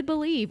one could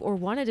believe or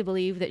wanted to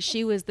believe that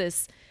she was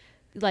this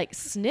like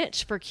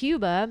snitch for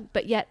Cuba.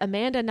 But yet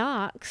Amanda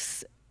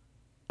Knox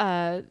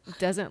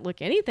doesn't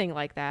look anything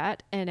like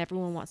that, and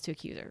everyone wants to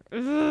accuse her.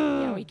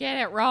 Yeah, we get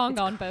it wrong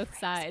on both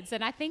sides.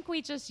 And I think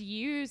we just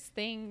use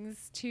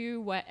things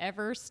to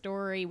whatever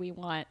story we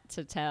want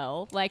to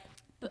tell. Like,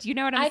 do you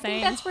know what I'm saying? I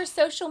think that's where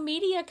social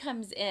media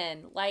comes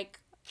in. Like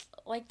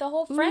the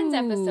whole Friends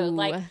episode.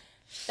 Like,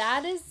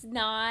 that is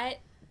not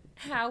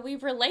how we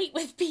relate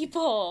with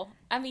people.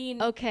 I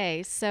mean,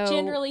 Okay, so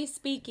generally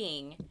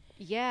speaking,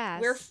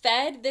 yes, we're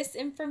fed this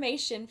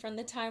information from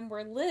the time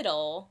we're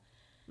little.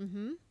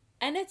 Mm-hmm.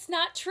 And it's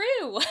not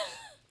true.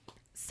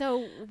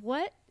 So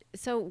what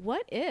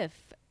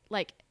if,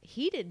 like,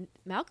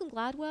 Malcolm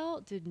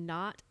Gladwell did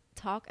not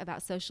talk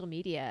about social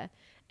media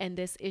and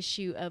this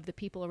issue of the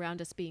people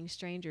around us being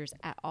strangers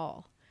at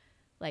all?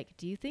 Like,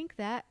 do you think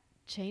that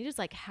changes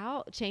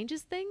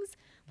things?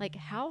 Like,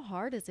 how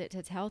hard is it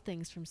to tell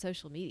things from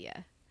social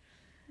media?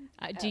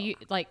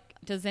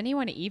 Does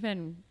anyone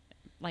even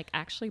like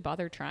actually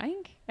bother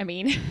trying? I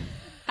mean,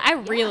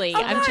 I'm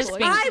just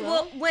being.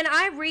 When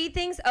I read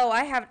things,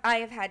 I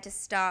have had to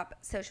stop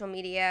social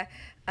media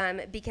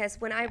because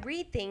when I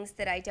read things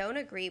that I don't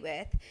agree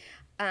with,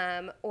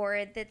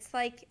 or that's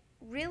like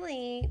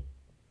really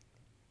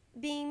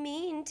being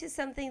mean to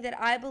something that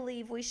I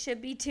believe we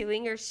should be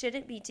doing or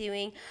shouldn't be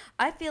doing,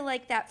 I feel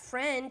like that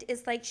friend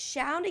is like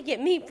shouting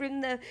at me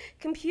from the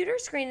computer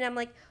screen, and I'm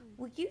like,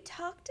 will you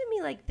talk to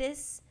me like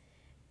this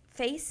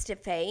face to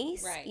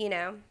face? Right. You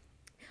know?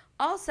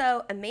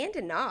 Also, Amanda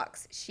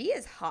Knox, she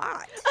is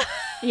hot.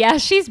 Yeah,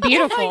 she's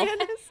beautiful.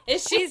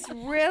 She's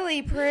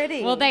really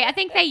pretty. Well, I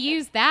think they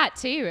used that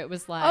too. It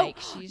was like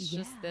she's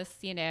just this,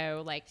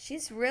 like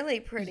she's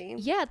really pretty.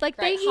 Yeah, like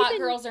Right. they Hot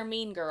even, girls are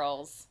mean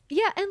girls.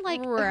 yeah, and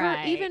like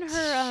Right.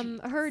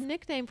 her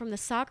nickname from the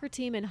soccer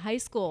team in high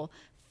school,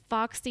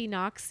 Foxy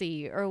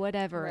Noxy or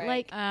whatever.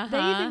 Right. Like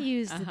they even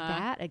used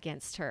that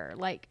against her.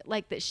 Like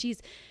that she's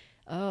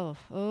oh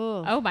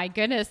my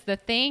goodness, the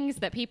things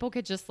that people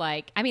could just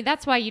like. I mean,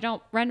 that's why you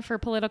don't run for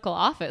political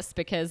office,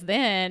 because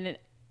then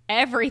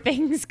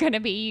everything's going to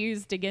be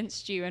used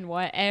against you in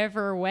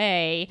whatever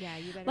way. Yeah,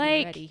 you better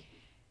like, be ready.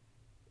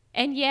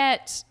 And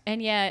yet,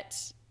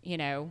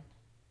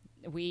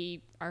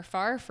 we are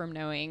far from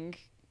knowing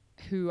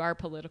who our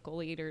political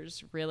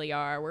leaders really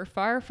are. We're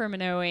far from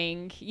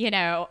knowing,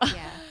 Yeah.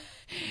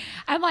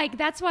 I'm like,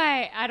 that's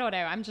why, I don't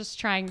know. I'm just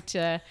trying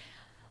to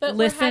But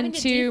listen we're having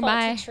to default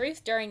my to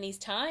truth during these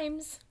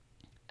times.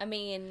 I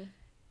mean,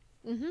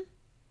 we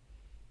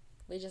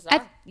just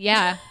are.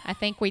 I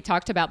think we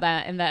talked about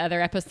that in the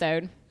other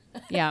episode.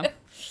 Yeah.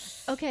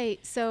 Okay,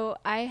 so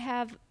I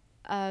have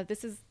I'm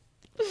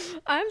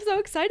so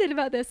excited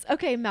about this.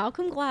 Okay,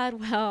 Malcolm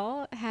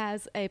Gladwell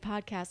has a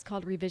podcast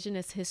called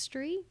Revisionist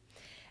History,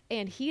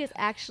 and he has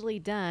actually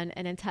done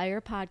an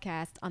entire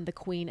podcast on the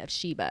Queen of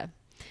Sheba.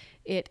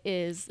 It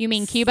is You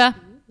mean Cuba?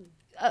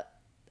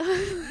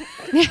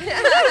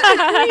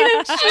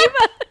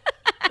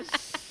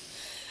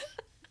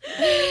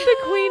 the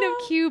Queen of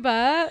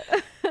Cuba.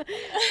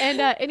 And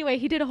anyway,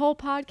 he did a whole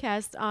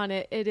podcast on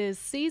it. It is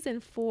season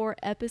 4,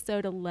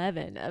 episode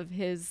 11 of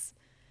his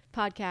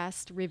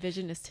podcast,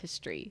 Revisionist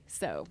History.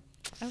 So,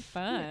 Oh,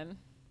 fun.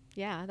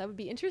 yeah, that would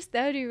be interesting.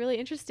 That would be really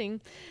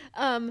interesting.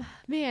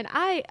 Man,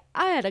 I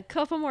had a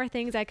couple more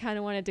things I kind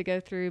of wanted to go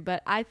through,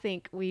 but I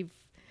think we're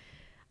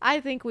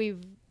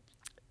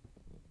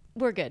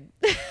good.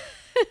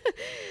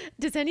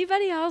 Does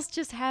anybody else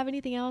just have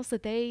anything else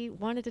that they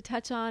wanted to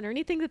touch on, or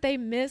anything that they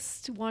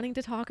missed wanting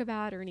to talk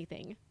about, or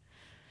anything?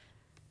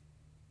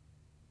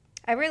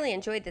 I really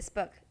enjoyed this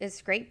book.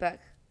 It's a great book.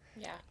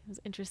 Yeah. It was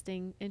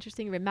interesting.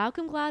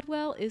 Malcolm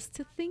Gladwell is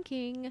to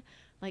thinking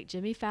like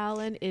Jimmy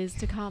Fallon is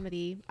to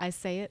comedy. I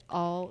say it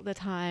all the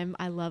time.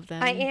 I love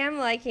them. I am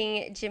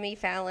liking Jimmy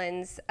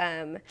Fallon's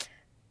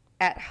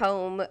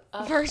at-home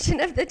version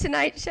of The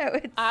Tonight Show.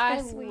 It's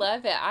I so sweet.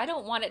 love it. I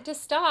don't want it to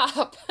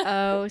stop.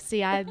 Oh,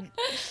 see,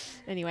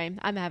 anyway,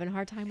 I'm having a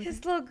hard time with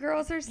His little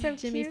girls are so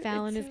Jimmy cute.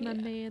 Fallon It's is so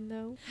my man,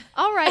 though.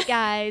 All right,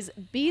 guys,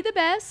 be the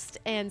best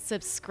and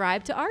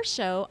subscribe to our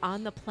show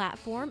on the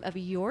platform of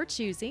your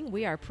choosing.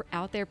 We are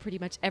out there pretty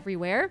much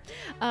everywhere.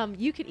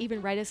 You could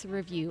even write us a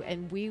review,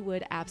 and we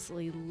would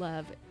absolutely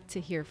love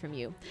to hear from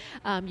you.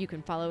 You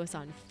can follow us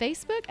on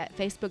Facebook at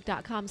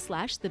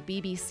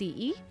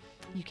facebook.com/thebbce.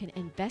 You can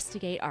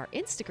investigate our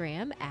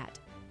Instagram at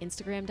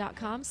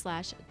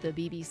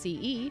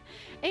instagram.com/thebbce,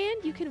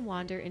 and you can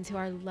wander into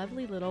our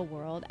lovely little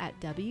world at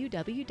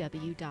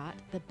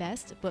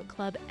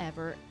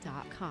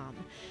www.thebestbookclubever.com,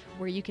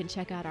 where you can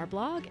check out our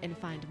blog and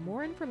find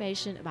more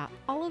information about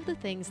all of the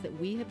things that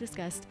we have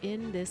discussed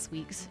in this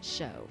week's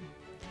show.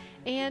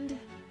 And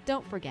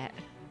don't forget,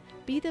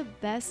 be the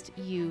best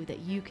you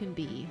that you can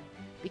be,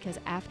 because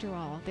after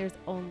all, there's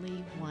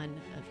only one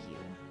of you.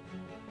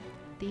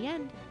 The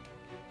end.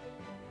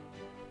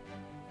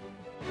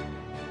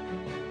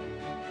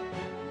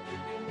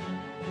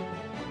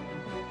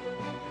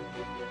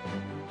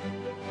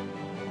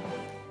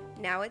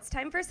 Now it's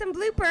time for some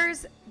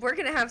bloopers. We're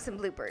going to have some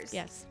bloopers.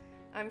 Yes.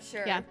 I'm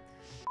sure. Yeah.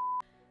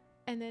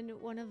 And then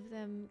one of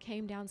them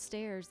came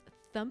downstairs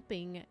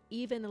thumping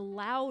even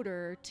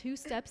louder, 2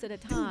 steps at a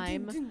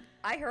time.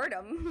 I heard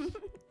him.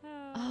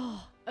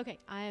 Oh, okay.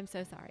 I am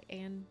so sorry.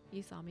 And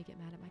you saw me get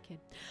mad at my kid.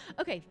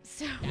 Okay,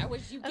 so That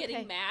was you getting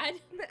Okay. mad?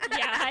 Yeah,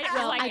 I was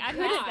well, like, I I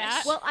couldn't. missed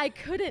that. Well, I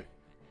couldn't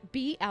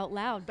be out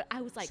loud, but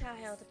I was like,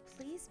 Child,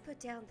 please put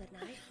down the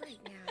knife right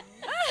now.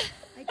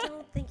 I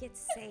don't think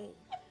it's safe.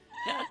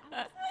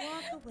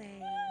 Walk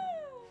away.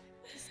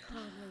 Just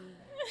calmly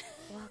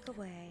walk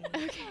away.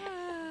 okay.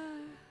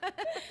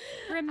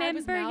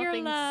 Remember you're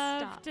mouthing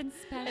loved stop and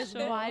as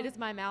special. wide as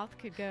my mouth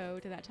could go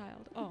to that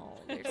child. Oh,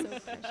 they're so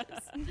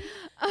precious.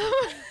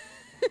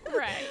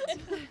 Right.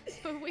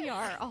 But we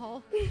are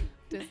all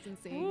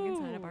distancing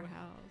inside of our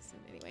house.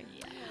 And anyway,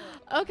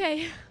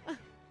 okay.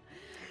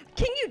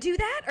 Can you do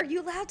that? Are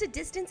you allowed to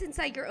distance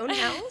inside your own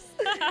house?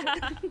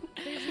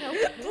 There's no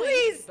point,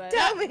 Please but-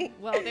 tell me.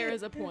 Well, there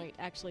is a point.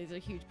 Actually,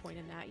 there's a huge point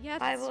in that. Yeah,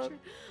 I that's will true.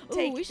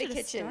 take Ooh, we the should have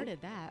kitchen. started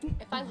that.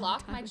 If I a long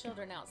lock time my ago.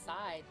 children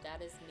outside,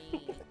 that is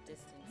me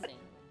distancing.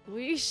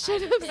 We I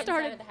should get have the inside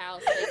started. of the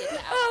house. They get the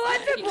outside. Oh,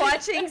 I've been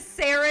watching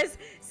Sarah has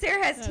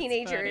That's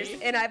teenagers,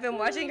 funny. and I've been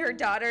watching her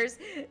daughter's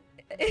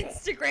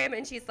Instagram,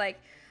 and she's like,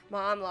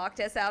 Mom locked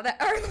us out of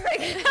our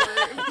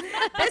room.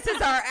 This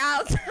is our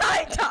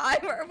outside time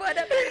or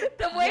whatever.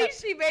 The way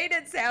she made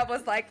it sound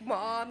was like,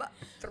 Mom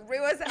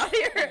threw us out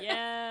here.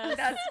 Yes.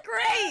 That's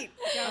great.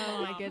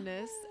 Oh my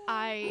goodness.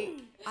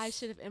 I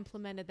should have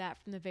implemented that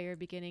from the very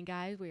beginning,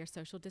 guys. We are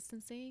social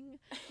distancing.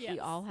 Yes. We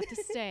all have to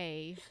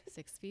stay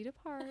 6 feet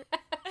apart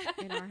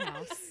in our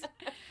house.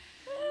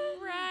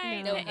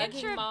 Right. No No. hugging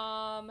Extra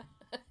mom.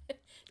 No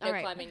All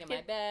right. climbing in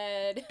my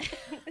bed.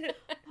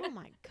 Oh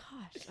my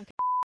gosh. Okay.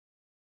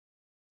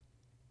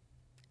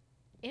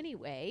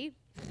 Anyway,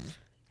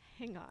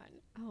 hang on.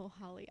 Oh,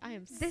 Holly, I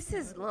am This so,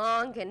 is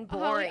long and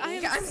Holly, boring. I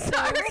am I'm so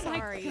sorry.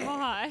 sorry.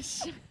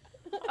 Gosh.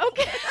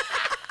 Okay.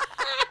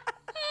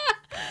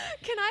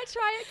 Can I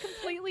try it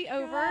completely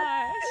over?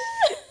 Yes,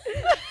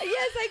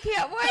 I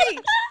can't wait.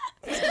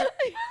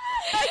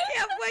 I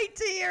can't wait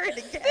to hear it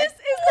again. This is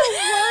the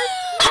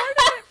worst part of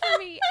it for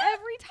me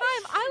every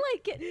time. I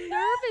like get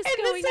nervous And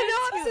going the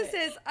into it.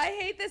 synopsises. I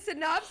hate the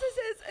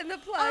synopsises and the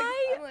plugs.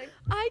 I'm like,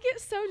 I get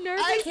so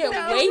nervous. I Can't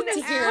So wait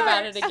to hear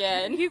about it Okay,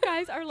 again. you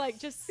guys are like,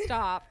 just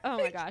stop. Oh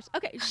my gosh.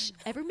 Okay, shh.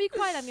 Everyone be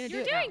quiet. I'm going to do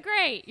You're it now. doing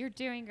great. You're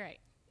doing great.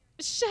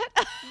 Shut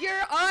up.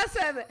 you're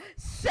awesome.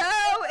 So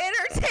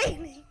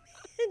entertaining.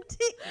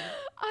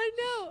 I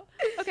know.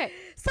 Okay.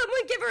 Someone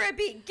give her a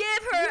beat. Give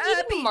her You a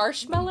need a beat.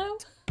 marshmallow?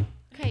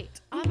 Okay.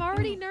 I'm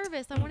already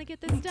nervous. I want to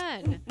get this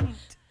done.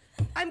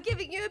 I'm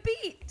giving you a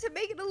beat to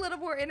make it a little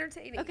more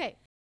entertaining. Okay.